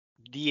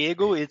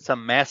 Diego is a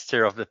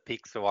master of the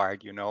pixel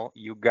art, you know.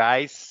 You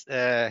guys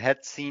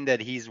had seen that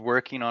he's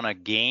working on a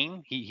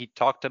game. He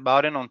talked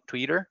about it on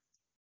Twitter.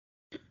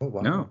 Oh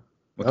wow. No.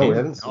 What No, we game?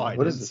 haven't No, seen it. I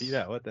What is didn't see this?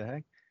 that. What the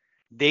heck?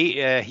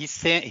 They he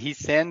sent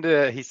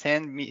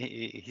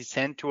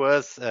to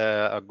us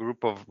a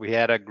group of we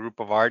had a group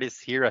of artists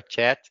here, a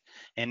chat,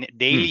 and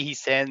Hmm. daily he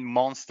sent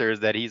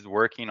monsters that he's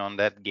working on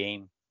that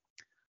game.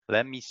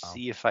 Let me Oh,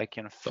 see if I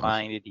can It's awesome.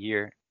 find it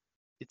here.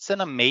 It's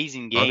an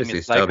amazing game. Obviously,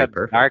 It's style like be a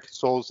Dark perfect.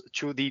 Souls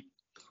 2D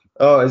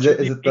Oh, is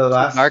 2D it the pixel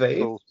Last Dark Faith?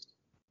 Souls.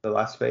 The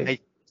Last Faith? I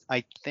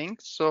I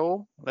think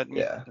so.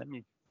 Yeah. Let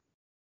me.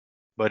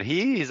 But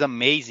he is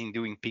amazing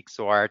doing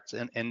pixel art,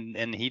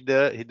 and he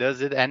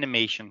does it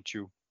animation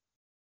too.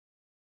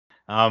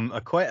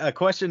 a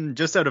question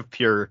just out of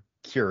pure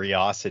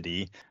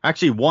curiosity.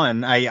 Actually,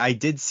 one, I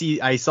did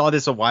see, I saw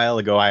this a while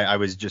ago. I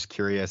was just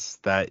curious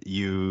that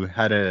you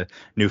had a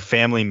new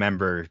family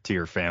member to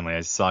your family.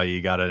 I saw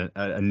you got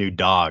a new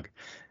dog.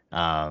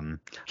 I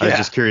was Yeah,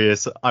 just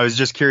curious. I was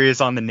just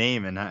curious on the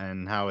name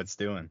and how it's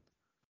doing.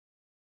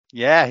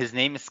 yeah. His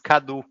name is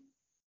Kadu.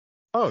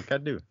 Oh,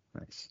 Kadu.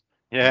 Nice.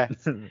 Yeah.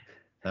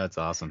 That's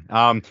awesome.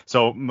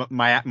 So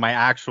my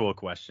actual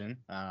question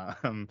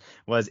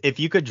was if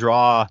you could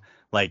draw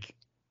like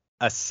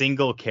a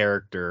single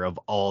character of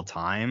all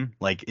time,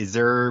 like is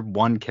there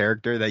one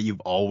character that you've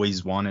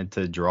always wanted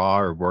to draw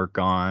or work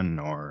on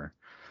or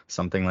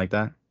something like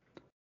that?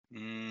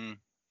 Mm,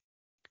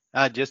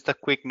 just a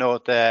quick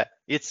note.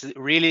 It's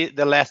really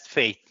the Last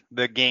Faith,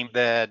 the game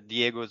that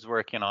Diego is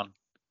working on.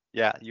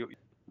 Yeah. You.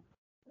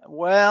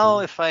 Well,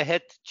 Cool. if I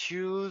had to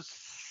choose,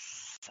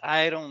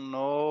 I don't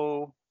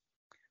know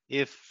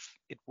if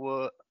it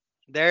were.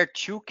 There are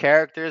two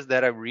characters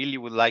that I really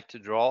would like to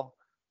draw.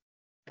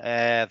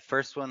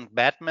 First one,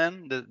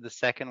 Batman. The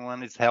second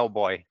one is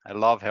Hellboy. I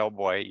love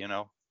Hellboy. You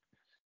know,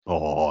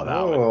 Oh,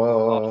 that would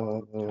love to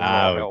Oh, draw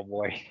that would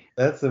Hellboy.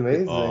 that's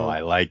oh, amazing.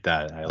 I like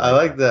that. I I like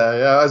like that. that.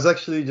 Yeah, I was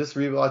actually just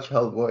rewatch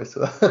Hellboy,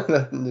 so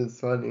that's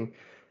funny.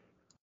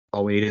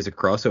 All we need is a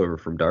crossover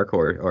from Dark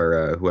Horse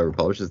or whoever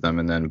publishes them,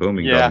 and then boom,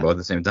 we can draw them Yeah. both at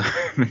the same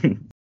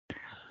time.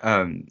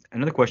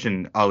 Another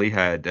question Ali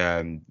had,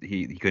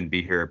 he couldn't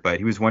be here, but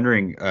he was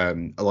wondering,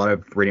 a lot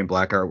of Radiant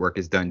Black artwork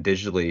is done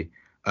digitally.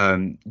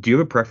 Do you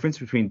have a preference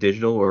between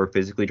digital or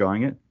physically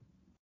drawing it?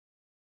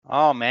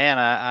 Oh man,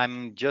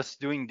 I'm just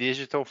doing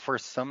digital for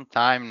some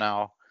time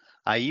now.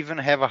 I even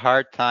have a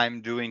hard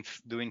time doing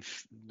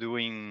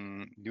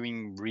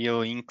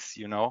real inks,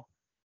 you know,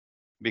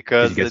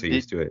 Because you because get so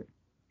used to it.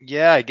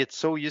 yeah, I get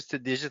so used to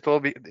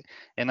digital,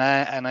 and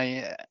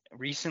I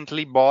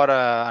recently bought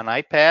an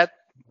iPad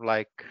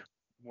like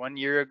 1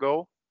 year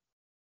ago.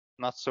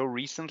 Not so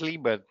recently,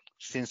 but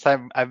since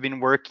I've been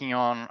working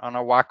on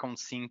a Wacom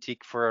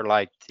Cintiq for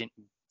like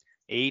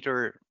 8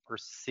 or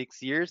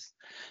 6 years.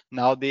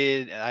 Now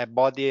I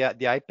bought the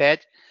iPad,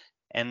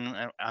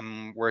 and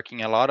I'm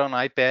working a lot on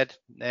iPad.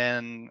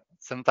 And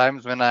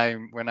sometimes when I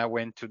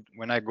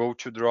go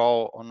to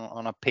draw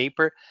on a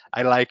paper,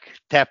 I like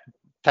tap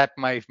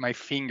my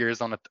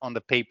fingers on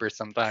the paper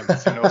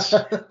sometimes, you know,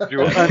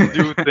 to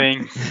undo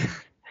things.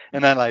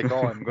 And I'm like,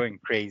 oh, I'm going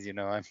crazy, you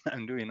know,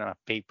 I'm doing it on a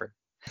paper.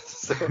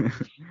 So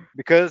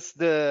because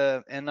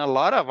a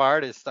lot of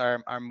artists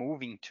are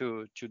moving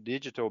to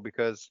digital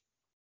because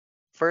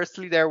first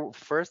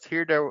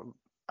here there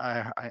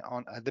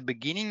on at the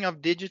beginning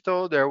of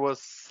digital there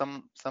was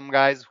some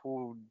guys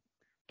who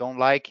don't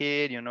like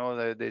it, you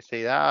know, they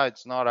say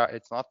it's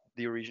not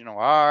the original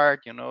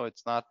art, you know,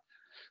 it's not,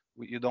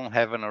 you don't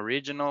have an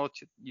original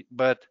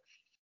but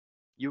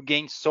you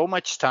gain so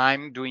much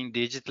time doing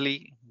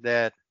digitally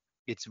that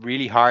it's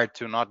really hard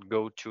to not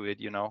go to it,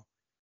 you know.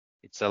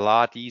 It's a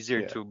lot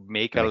easier Yeah. to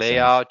make a Makes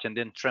sense. layout and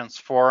then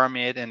transform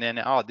it, and then,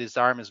 oh, this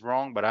arm is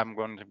wrong, but I'm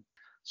going to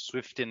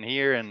swift in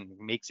here and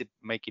make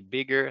it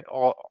bigger.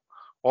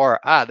 Or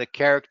the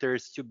character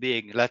is too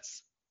big.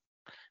 Let's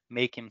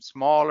make him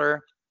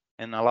smaller.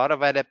 and a lot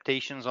of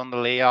adaptations on the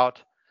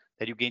layout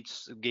that you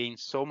gain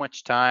so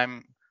much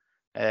time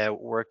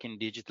working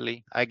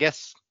digitally. I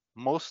guess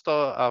most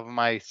of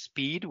my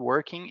speed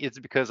working is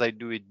because I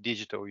do it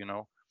digital.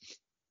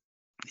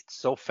 It's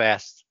so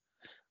fast,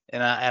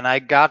 and I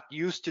got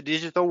used to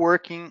digital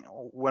working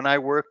when I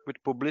worked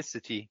with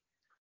publicity.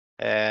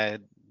 Uh,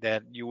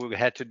 that you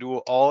had to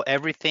do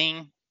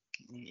everything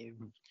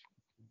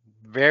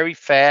very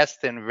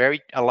fast and very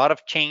a lot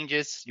of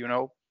changes.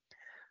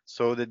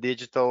 So the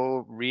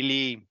digital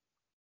really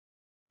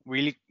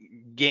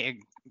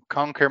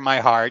conquer my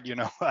heart.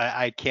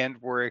 I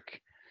can't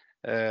work.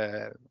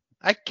 uh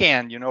I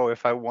can,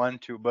 if I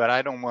want to, but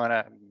I don't want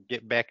to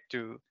get back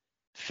to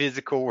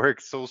physical work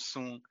so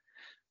soon.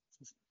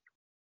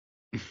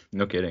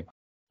 No kidding.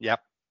 Yep,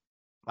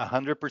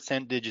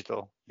 100%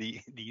 digital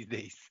these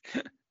days.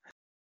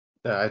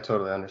 Yeah, I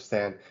totally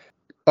understand.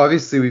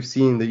 Obviously, we've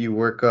seen that you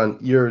work on,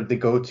 you're the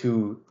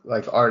go-to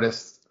like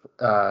artist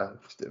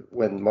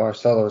when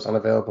Marcelo is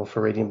unavailable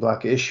for Radiant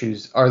Black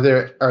issues. Are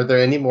there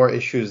any more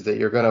issues that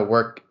you're gonna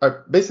work?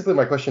 Basically,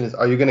 my question is,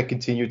 are you gonna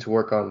continue to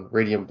work on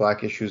Radiant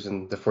Black issues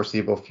in the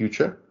foreseeable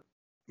future?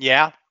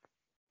 Yeah,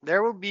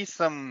 there will be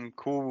some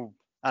cool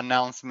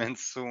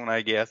announcements soon,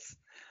 I guess.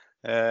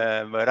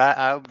 But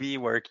I'll be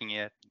working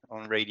it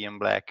on Radiant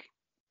Black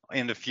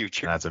in the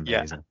future. That's Yeah.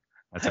 amazing.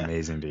 That's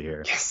amazing to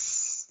hear.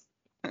 Yes.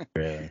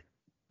 Really.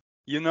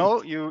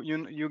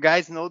 You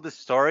guys know the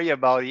story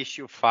about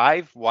issue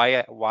 5,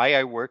 why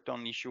I worked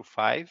on issue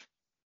 5?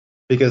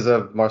 Because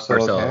of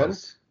Marcelo's hand?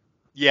 Marcelo's.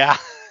 Yeah.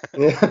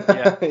 Yeah.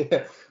 Yeah,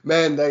 yeah.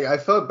 Man, like I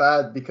felt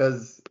bad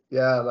because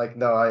yeah, like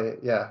no,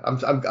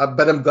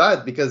 but I'm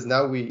glad because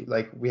now we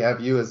have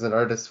you as an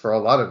artist for a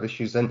lot of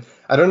issues, and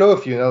I don't know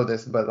if you know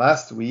this, but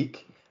last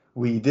week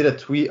we did a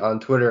tweet on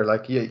Twitter,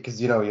 like yeah,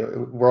 because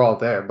we're all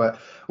there, but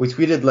we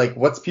tweeted like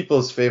what's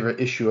people's favorite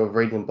issue of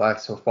Radiant Black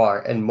so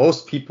far, and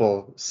most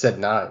people said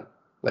 9.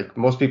 Like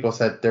most people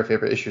said their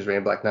favorite issue is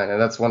Radiant Black 9,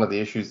 and that's one of the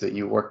issues that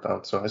you worked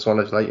on. So I just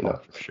wanted to let you Oh, know.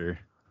 for sure.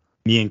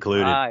 Me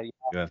included, Yeah,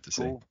 you have to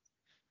say. cool.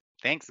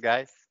 Thanks,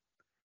 guys.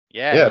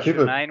 Yeah, Yeah, issue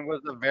people. 9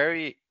 was a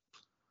very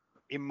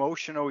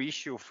emotional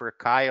issue for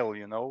Kyle.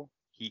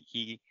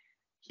 He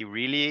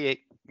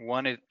really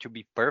wanted to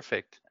be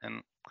perfect,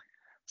 and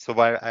so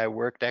I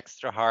worked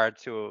extra hard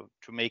to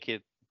make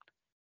it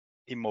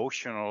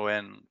emotional,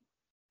 and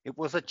it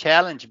was a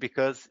challenge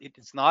because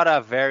it's not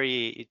a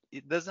very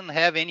it doesn't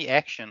have any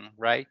action,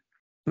 right,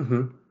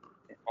 Mhm.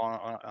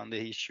 on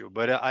the issue,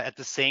 but at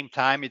the same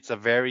time it's a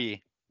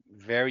very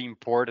very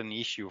important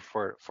issue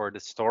for the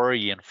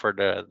story and for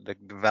the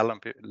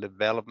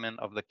development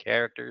of the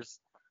characters.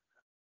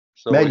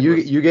 So Man, it you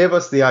was. you gave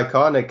us the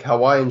iconic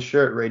Hawaiian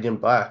shirt, Radiant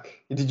Black.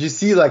 Did you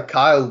see like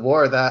Kyle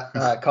wore that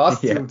Yeah.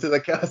 costume to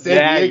the San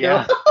Yeah, Diego?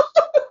 yeah.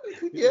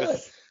 It Yeah.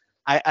 was.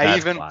 I That's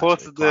even classic.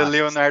 posted the Classics.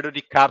 Leonardo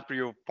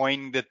DiCaprio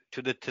pointing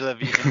to the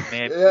television,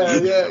 man, Yeah,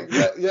 please,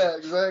 yeah, yeah,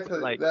 exactly.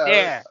 like, Yeah,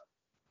 yeah.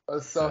 I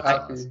was so That's I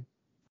awesome. happy.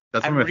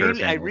 That's I one of my favorite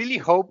really I panels. really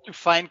hope to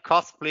find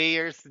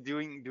cosplayers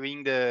doing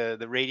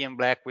the Radiant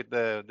Black with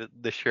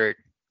the shirt.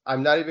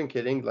 I'm not even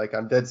kidding. Like,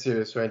 I'm dead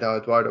serious right now,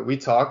 Eduardo. We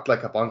talked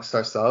like amongst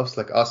ourselves,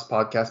 like us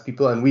podcast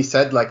people, and we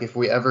said like if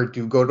we ever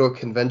do go to a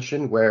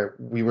convention where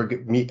we were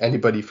meet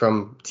anybody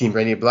from Team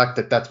Radiant Black,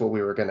 that's what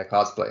we were gonna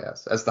cosplay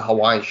as the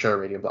Hawaiian shirt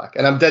Radiant Black.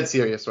 And I'm dead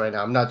serious right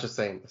now. I'm not just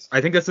saying this. I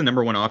think that's the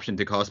number one option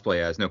to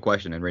cosplay as, no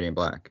question, in Radiant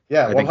Black.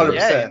 Yeah, I think it Yeah,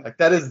 is. 100%. and Like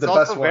that is it's the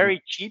also best one.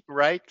 very cheap,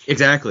 right?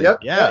 Exactly.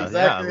 Yep. Yeah. Yeah, yeah, a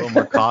Exactly. little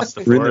more cost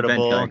We're in the Venn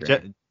affordable.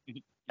 diagram.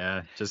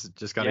 Yeah,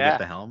 just gotta get Yeah.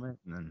 the helmet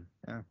and then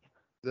yeah.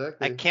 I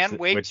Exactly. can't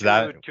wait Which to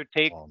that to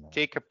take oh man,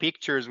 take a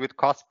pictures with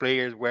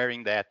cosplayers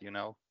wearing that.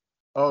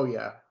 Oh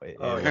yeah.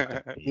 Oh it yeah.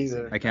 looked amazing.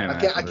 Either. I can't I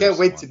That can't. I imagine. can't first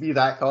wait to one. be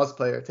that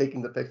cosplayer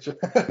taking the picture.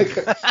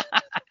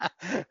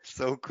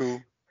 So cool.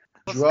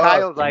 It was Draw.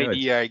 Kyle's I know it's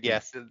idea, I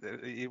guess.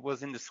 It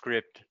was in the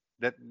script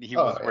that he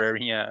Oh was yeah.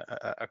 wearing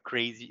a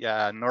crazy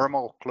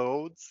normal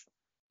clothes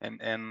and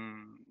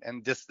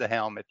just the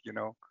helmet.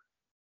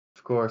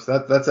 Of course.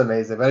 That's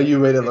amazing. Man, you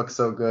made it look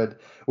so good.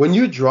 When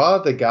you draw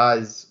the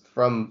guys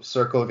from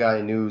Circle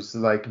Guy News,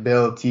 like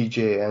Bill,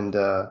 TJ,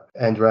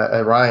 and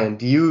Ryan,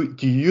 do you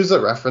use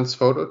a reference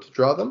photo to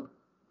draw them?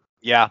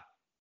 Yeah,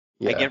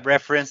 I Yeah. get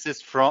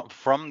references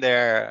from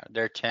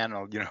their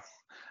channel.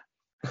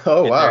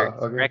 Oh Get their wow.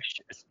 Okay.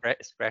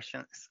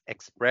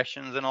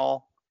 expressions and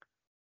all.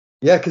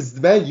 Yeah, because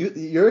man,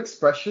 your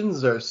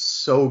expressions are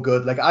so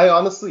good. Like I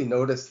honestly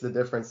noticed the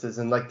differences.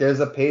 And like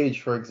there's a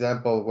page, for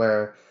example,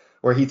 where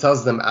he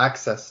tells them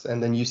access,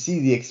 and then you see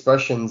the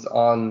expressions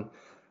on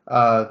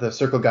the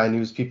Circle Guy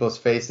News people's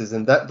faces,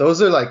 and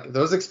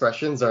those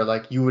expressions are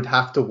like you would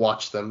have to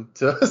watch them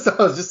to. So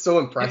I was just so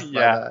impressed by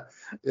Yeah, that.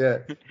 Yeah,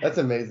 that's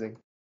amazing.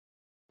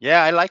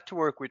 yeah. I like to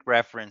work with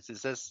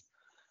references. As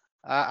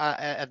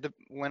at the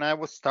when I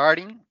was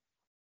starting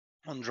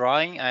on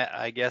drawing,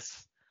 I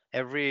guess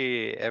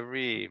every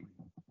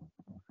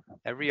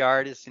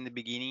artist in the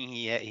beginning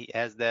he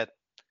has that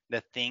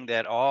thing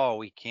that, oh,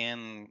 we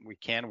can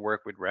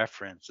work with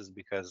references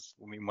because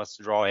we must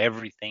draw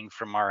everything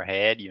from our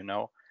head.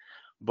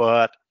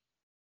 But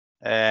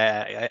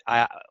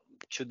I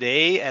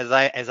today, as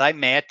I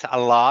met a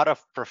lot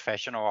of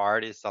professional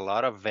artists, a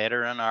lot of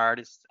veteran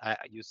artists,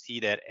 you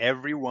see that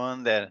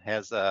everyone that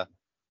has a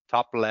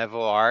top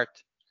level art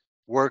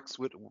works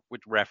with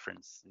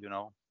reference.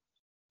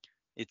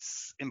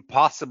 It's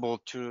impossible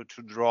to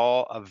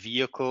draw a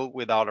vehicle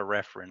without a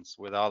reference,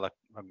 without a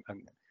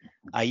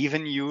I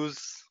even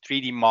use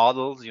 3D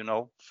models,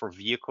 for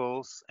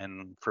vehicles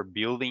and for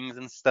buildings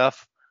and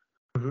stuff,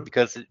 Hmm.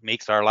 because it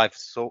makes our life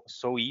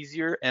so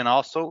easier, and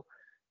also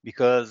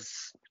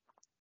because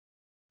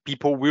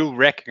people will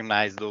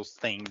recognize those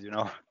things.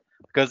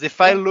 Because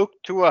if I Yeah. look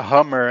to a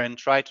Hummer and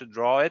try to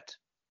draw it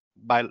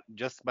by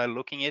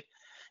looking it,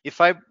 if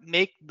I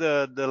make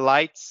the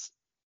lights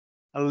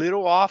a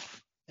little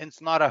off,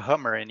 it's not a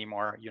Hummer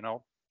anymore.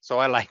 So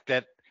I like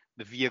that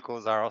the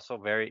vehicles are also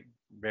very,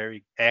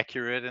 very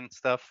accurate and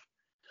stuff.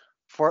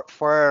 For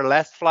our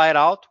last flight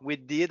out, we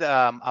did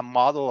a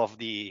model of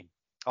the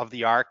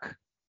Ark,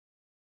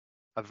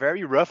 a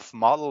very rough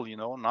model,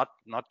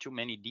 not too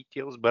many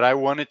details, but I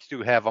wanted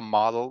to have a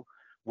model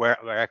where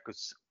I could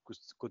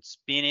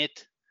spin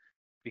it,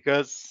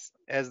 because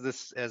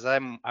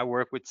I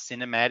work with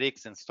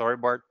cinematics and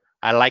storyboard,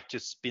 I like to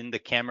spin the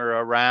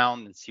camera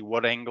around and see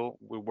what angle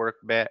will work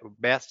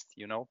best.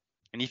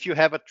 And if you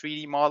have a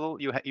 3D model,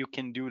 you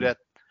can do that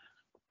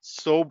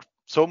so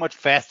much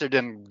faster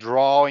than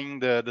drawing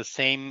the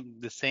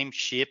same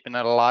ship in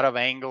a lot of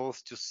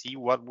angles to see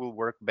what will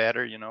work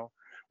better.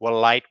 What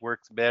light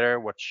works better,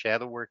 what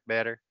shadow work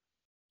better.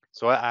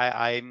 So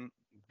I'm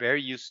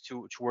very used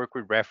to work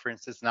with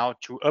references now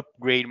to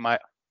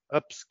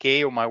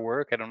upscale my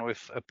work. I don't know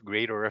if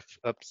upgrade or if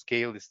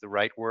upscale is the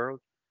right word,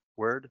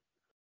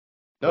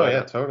 Oh but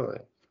yeah, totally.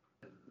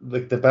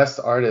 Like the best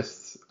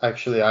artists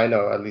actually I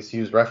know at least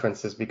use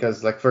references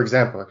because like for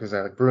example,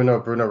 like Bruno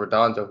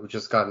Redondo, who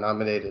just got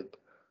nominated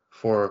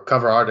for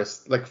cover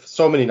artist, like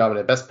so many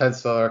nominated, best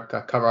pencil or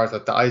cover artist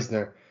at the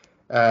Eisner.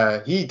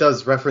 He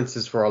does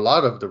references for a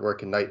lot of the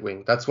work in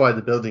Nightwing. That's why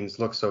the buildings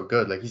look so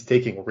good. Like he's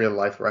taking real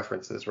life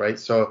references, right?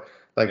 So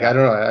like I yeah.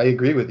 don't know, I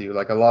agree with you.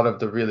 Like a lot of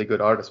the really good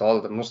artists, all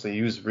of them mostly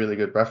use really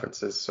good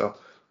references. So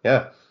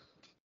yeah.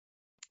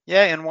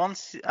 Yeah, and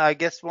once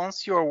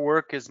your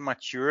work is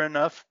mature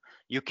enough,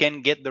 you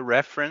can get the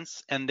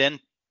reference and then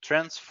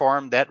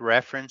transform that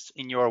reference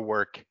in your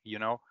work.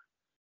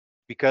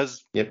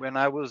 Because Yep. when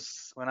I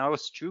was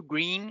too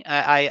green,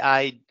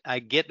 I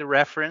get the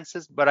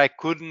references, but I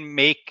couldn't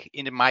make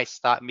it my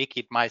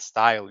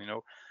style.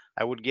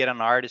 I would get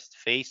an artist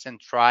face and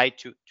try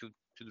to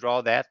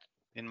draw that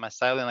in my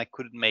style, and I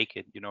couldn't make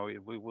it.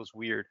 It was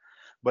weird.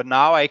 But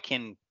now I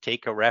can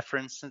take a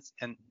reference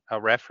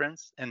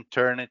and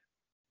turn it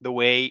the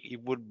way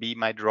it would be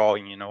my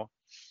drawing.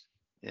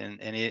 And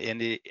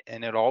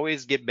it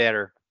always get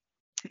better.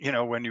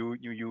 When you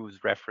use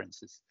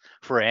references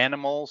for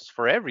animals,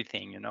 for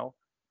everything.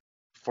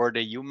 For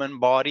the human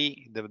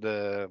body,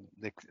 the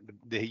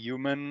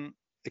human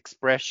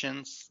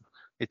expressions,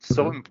 it's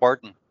so Hmm.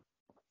 important.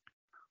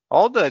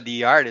 All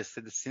the artists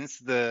since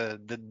the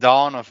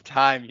dawn of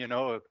time,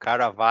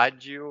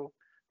 Caravaggio,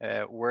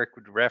 work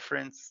with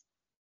reference.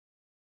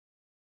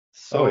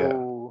 Oh yeah.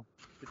 So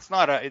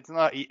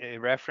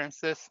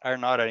references are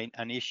not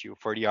an issue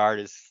for the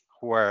artists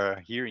who are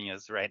hearing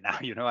us right now.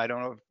 I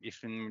don't know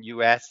if in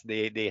US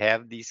they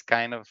have this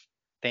kind of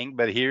thing,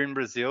 but here in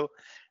Brazil,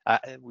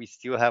 we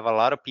still have a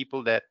lot of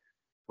people that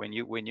when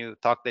you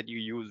talk that you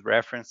use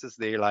references,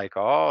 they're like,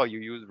 oh, you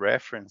use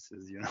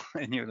references.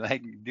 And you're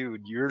like,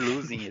 dude, you're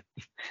losing it.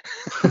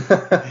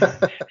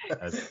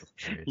 That's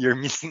hilarious. You're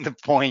missing the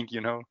point.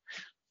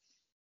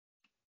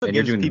 It And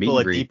you're gives doing the meet people and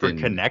a greet deeper and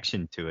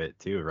connection to it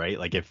too, right?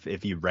 Like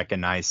if you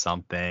recognize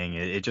something,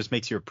 it just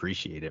makes you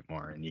appreciate it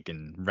more, and you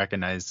can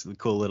recognize the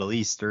cool little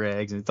Easter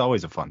eggs, and it's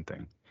always a fun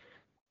thing.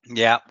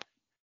 Yeah.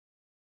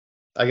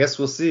 I guess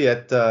we'll see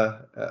at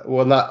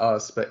well, not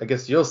us, but I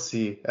guess you'll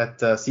see at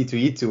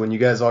C2E2 when you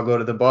guys all go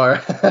to the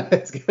bar.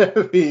 It's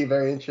gonna be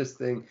very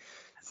interesting.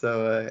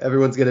 So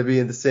everyone's gonna be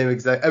in the same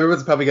exact.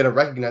 Everyone's probably gonna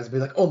recognize and be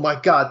like, "Oh my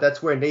God,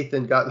 that's where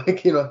Nathan got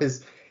like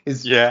his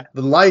Yeah.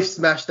 the life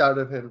smashed out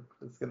of him."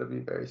 It's gonna be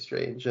very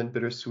strange and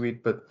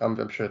bittersweet, but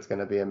I'm sure it's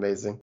gonna be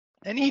amazing.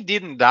 And he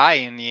didn't die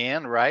in the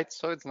end, right?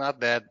 So it's not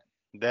that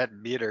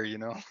bitter. yeah,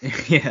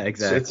 It's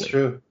exactly.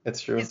 true.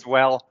 It's true. He's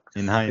well.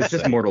 In It's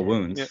just hindsight. mortal Yeah.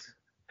 wounds.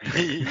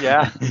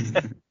 Yeah.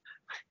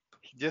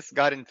 He just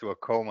got into a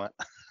coma.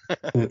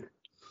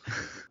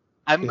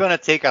 I'm Yeah. gonna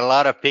take a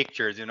lot of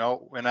pictures,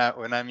 when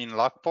I'm in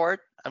Lockport.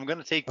 I'm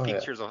gonna take Oh yeah.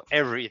 pictures of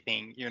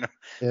everything, because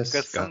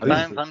Yes, Got it.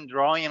 please sometimes do. I'm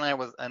drawing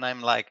and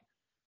I'm like,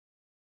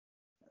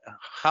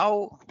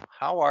 how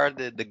are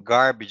the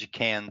garbage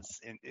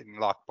cans in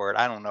Lockport?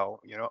 I don't know,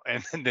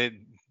 and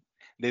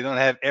they don't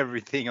have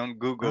everything on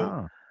Google.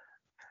 Oh,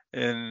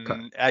 Ca-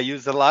 And I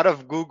use a lot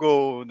of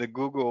the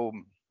Google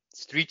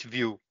Street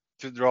View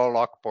to draw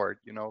Lockport.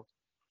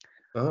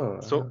 Oh,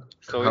 So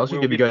so How it else would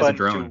will you give be you guys a fun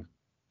drone? to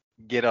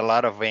get a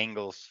lot of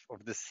angles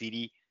of the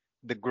city,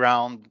 the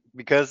ground,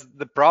 because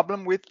the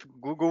problem with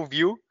Google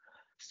View,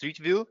 Street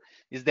View,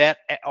 is that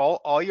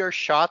all your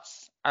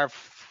shots are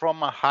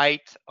from a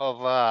height of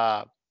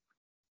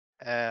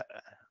uh,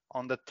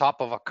 on the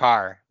top of a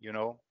car,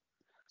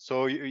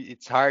 so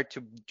it's hard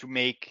to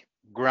make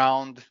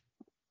ground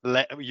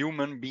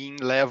human being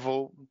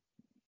level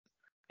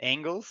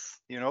angles,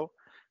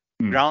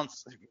 Hmm.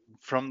 grounds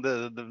from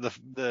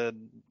the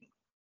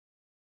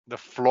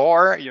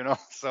floor,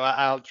 so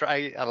I'll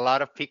try a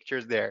lot of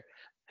pictures there.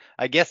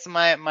 I guess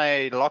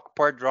my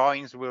Lockport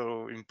drawings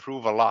will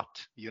improve a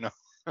lot,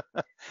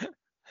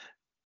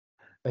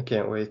 I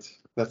can't wait.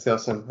 That's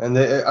awesome. And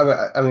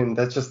I mean,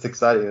 that's just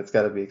exciting. It's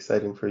got to be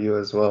exciting for you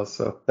as well.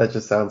 So that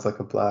just sounds like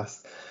a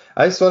blast.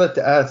 I just wanted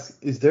to ask,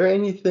 is there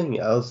anything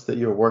else that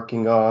you're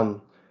working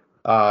on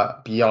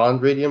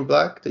beyond Radiant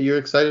Black that you're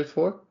excited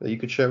for that you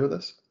could share with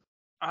us?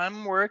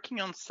 I'm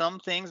working on some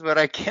things, but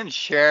I can't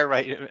share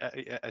right.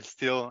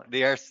 Still,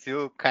 they are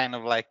still kind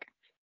of like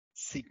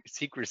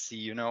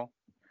secrecy, I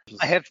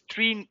Just have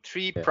three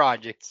yeah,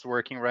 projects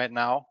working right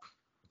now,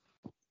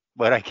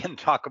 but I can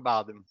talk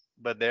about them.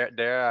 But there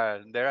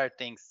are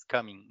things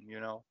coming,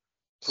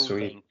 cool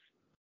sweet. things.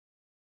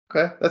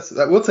 Okay,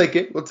 we'll take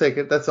it. We'll take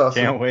it. That's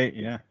awesome. Can't wait.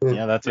 Yeah. Yeah,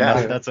 Yeah, that's Yeah,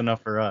 enough. yeah, That's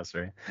enough for us,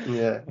 right?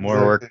 yeah,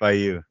 More work exactly. by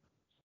you.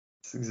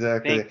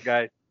 Exactly. thanks,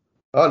 guys.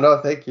 Oh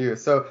no, thank you.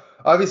 So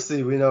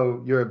obviously we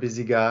know you're a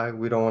busy guy.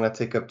 We don't want to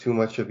take up too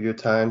much of your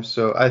time.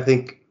 So I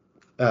think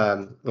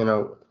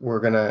we're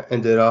gonna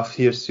end it off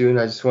here soon.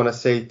 I just want to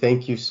say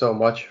thank you so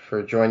much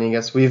for joining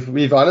us.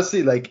 We've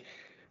honestly like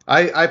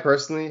I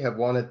personally have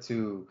wanted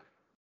to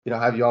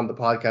have you on the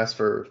podcast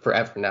for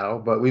forever now,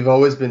 but we've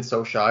always been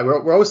so shy.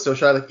 We're always so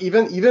shy. Like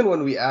even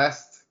when we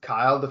asked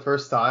Kyle the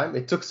first time,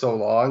 it took so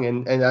long,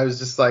 and I was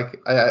just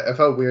like I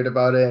felt weird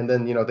about it. And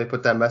then they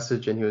put that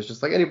message, and he was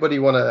just like, anybody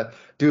want to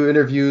do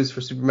interviews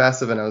for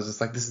Supermassive? And I was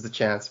just like, this is the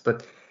chance.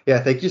 But yeah,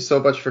 thank you so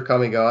much for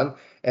coming on.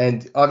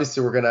 And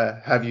obviously, we're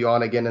gonna have you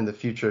on again in the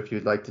future if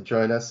you'd like to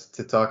join us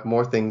to talk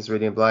more things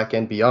Radiant Black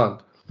and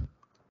beyond.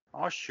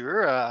 Oh,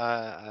 sure.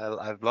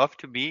 I'd love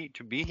to be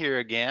here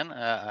again.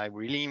 I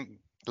really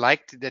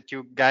liked that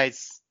you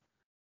guys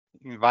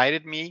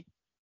invited me,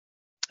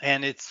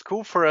 and it's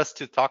cool for us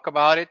to talk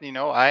about it.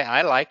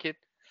 I like it.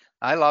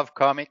 I love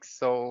comics,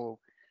 so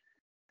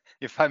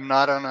if I'm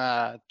not on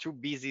a too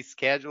busy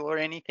schedule or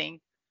anything,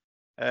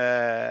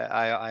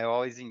 I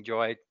always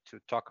enjoy to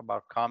talk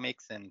about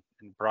comics and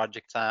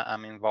projects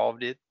I'm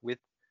involved with.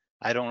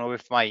 I don't know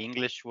if my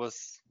English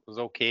was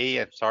okay.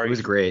 I'm It sorry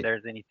was if great.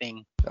 there's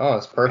anything Oh,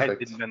 it's you guys perfect.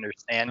 didn't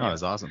understand, Oh,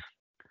 it's awesome.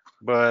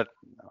 but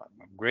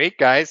great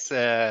guys.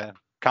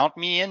 Count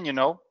me in.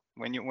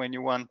 When you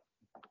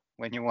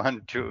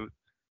want to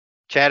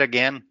chat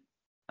again,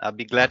 I'll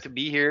be glad to Awesome.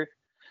 be here.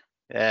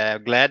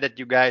 Glad that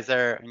you guys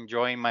are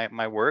enjoying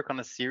my work on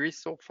the series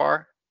so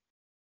far.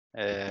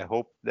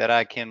 Hope that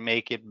I can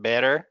make it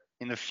better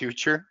in the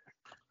future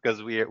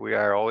because we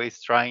are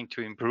always trying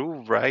to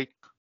improve, right?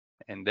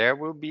 And there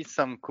will be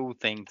some cool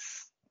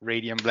things.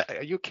 Radium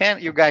Black. You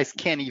guys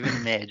can't even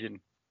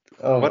imagine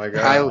Oh what my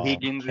God. Kyle Oh,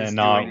 Higgins is cannot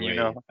doing.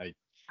 wait.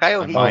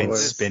 Kyle My Oh, Higgins mind's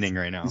it's spinning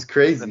right he's now.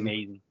 is crazy.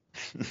 amazing.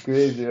 He's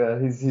crazy,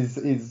 man.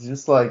 He's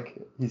just like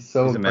he's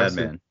so He's a impressive.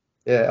 madman.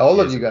 Yeah, all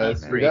He of is you a He's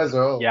guys. You madman. guys crazy.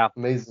 are all Yeah,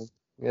 amazing.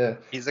 Yeah.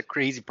 he's a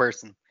crazy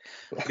person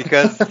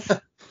because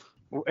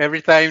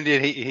every time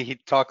that he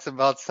talks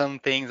about some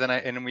things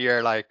and we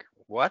are like,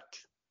 what?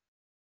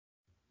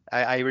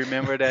 I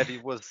remember that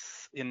it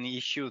was in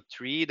issue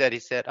 3 that he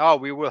said, "Oh,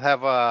 we will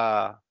have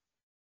a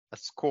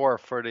score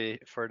for the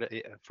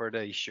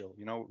issue,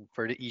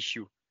 for the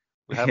issue.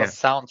 We have a Yeah.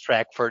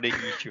 soundtrack for the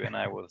issue." And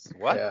I was,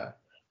 what? Yeah.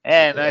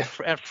 And Yeah.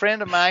 a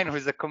friend of mine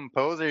who's a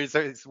composer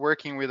is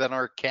working with an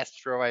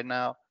orchestra right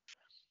now.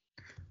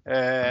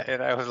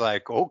 And I was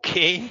like,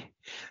 okay.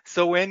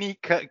 So when he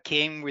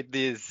came with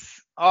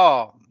this,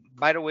 oh,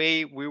 by the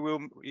way, we will,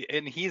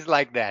 and he's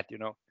like that,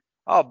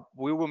 Oh,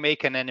 we will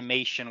make an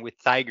animation with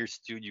Tiger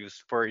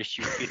Studios for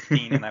issue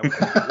 15. And I was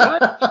like,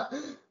 what?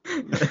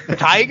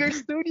 Tiger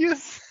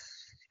Studios?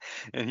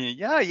 And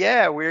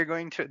yeah, we're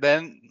going to.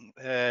 Then,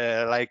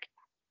 like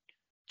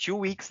 2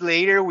 weeks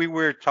later, we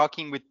were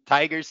talking with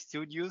Tiger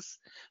Studios.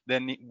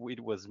 Then it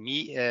was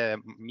me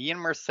and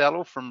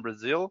Marcelo from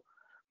Brazil,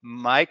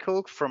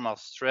 Michael from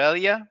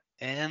Australia,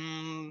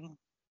 and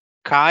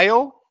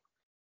Kyle,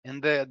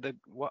 and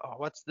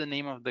what's the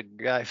name of the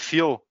guy?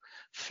 Phil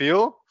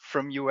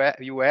from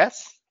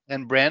US,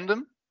 and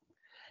Brandon,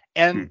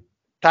 Hmm. and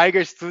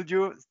Tiger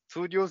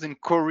Studios in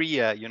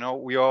Korea. Oh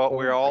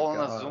We're my all on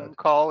a God. Zoom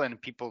call and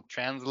people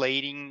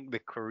translating the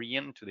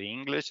Korean to the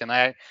English, and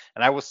I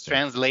was Yeah.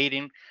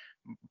 translating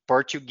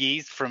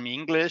Portuguese from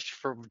English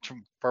for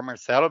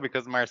Marcelo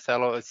because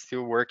Marcelo is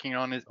still working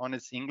on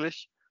his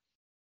English,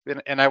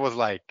 and I was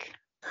like,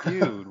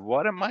 dude,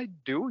 what am I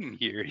doing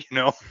here?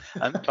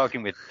 I'm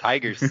talking with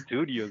Tiger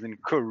Studios in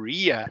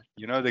Korea.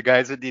 The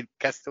guys who did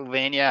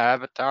Castlevania,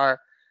 Avatar,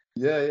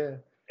 Yeah, yeah.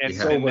 and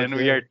Yeah. So and much, then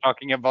we yeah. are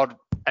talking about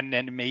an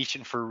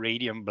animation for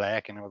Radiant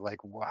Black, and I was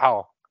like,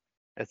 wow,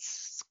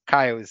 that's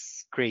Kyle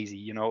is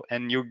crazy,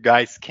 and you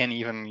guys can't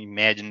even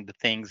imagine the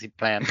things he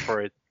planned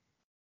for it.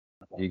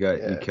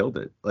 You killed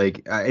it.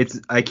 Like I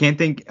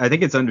think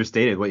it's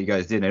understated what you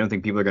guys did. I don't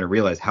think people are gonna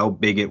realize how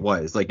big it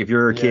was. Like if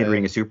you're a kid Yeah,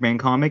 reading a Superman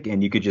comic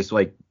and you could just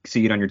like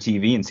see it on your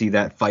TV and see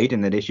that fight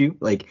and that issue,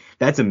 like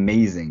that's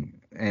amazing.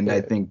 And I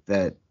yeah. think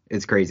that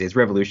it's crazy. It's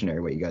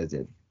revolutionary what you guys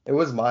did. It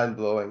was mind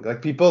blowing.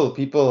 Like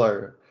people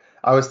are.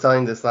 I was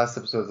telling this last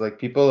episode, like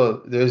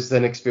there's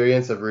an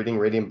experience of reading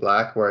Radiant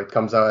Black where it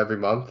comes out every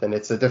month, and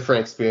it's a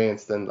different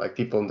experience than like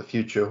people in the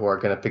future who are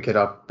gonna pick it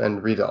up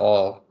and read it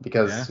all Yeah.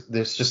 because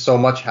there's just so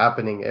much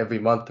happening every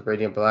month.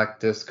 Radiant Black,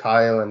 there's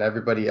Kyle and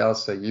everybody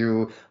else,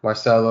 you,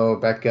 Marcelo,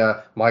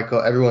 Becca,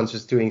 Michael, everyone's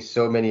just doing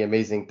so many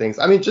amazing things.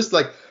 I mean, just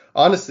like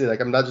honestly, like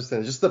I'm not just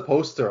saying, just the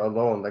poster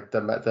alone, like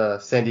the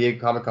San Diego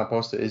Comic Con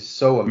poster is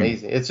so Hmm.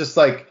 amazing. It's just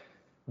like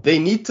they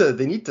need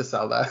to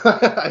sell that.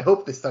 I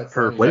hope they start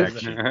selling What that. if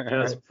Perfection.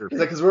 Just He's like, perfect.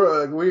 because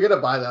we're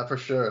gonna buy that for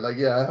sure. Like,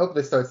 yeah, I hope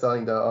they start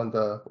selling that on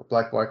the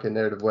Black Market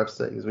Narrative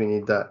website because we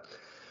need that.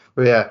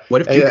 But yeah,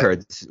 What if and cue yeah,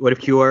 cards? What if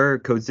QR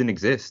codes didn't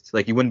exist?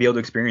 Like you wouldn't be able to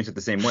experience it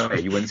the same way.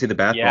 You wouldn't see the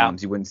bath Yeah,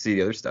 bombs. You wouldn't see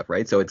the other stuff,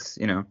 right? So it's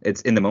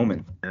it's in the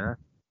moment. Yeah.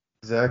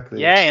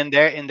 exactly. yeah, and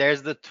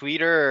there's the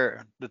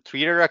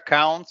Twitter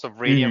accounts of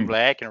Radiant Hmm.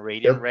 Black and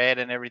Radiant Yep. Red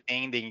and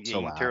everything. They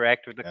So apt.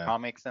 interact with the Yeah.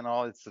 comics and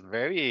all. It's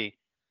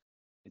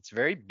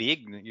very big,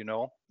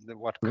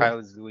 what Yeah, Kyle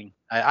is doing.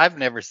 I've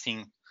never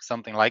seen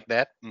something like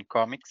that in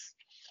comics,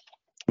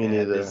 me and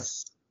neither.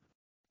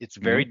 it's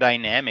Yeah. very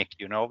dynamic.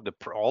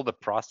 All the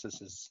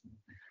processes,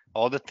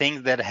 all the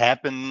things that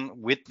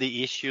happen with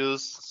the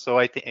issues. So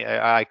I think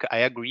I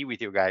agree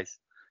with you guys.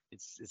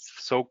 It's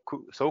so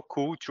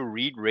cool to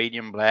read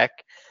Radiant Black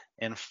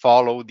and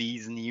follow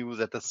these news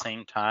at the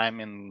same time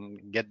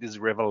and get these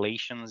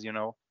revelations.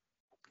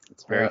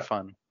 It's very Yeah,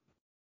 fun.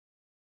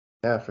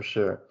 yeah, for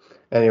sure.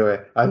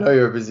 Anyway, I know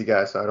you're a busy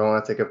guy, so I don't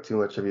want to take up too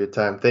much of your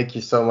time. Thank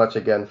you so much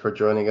again for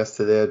joining us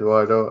today,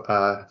 Eduardo.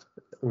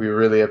 We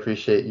really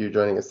appreciate you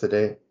joining us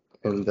today,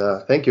 and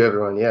thank you,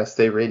 everyone. Yeah,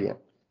 stay radiant.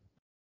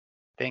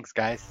 Thanks,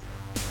 guys.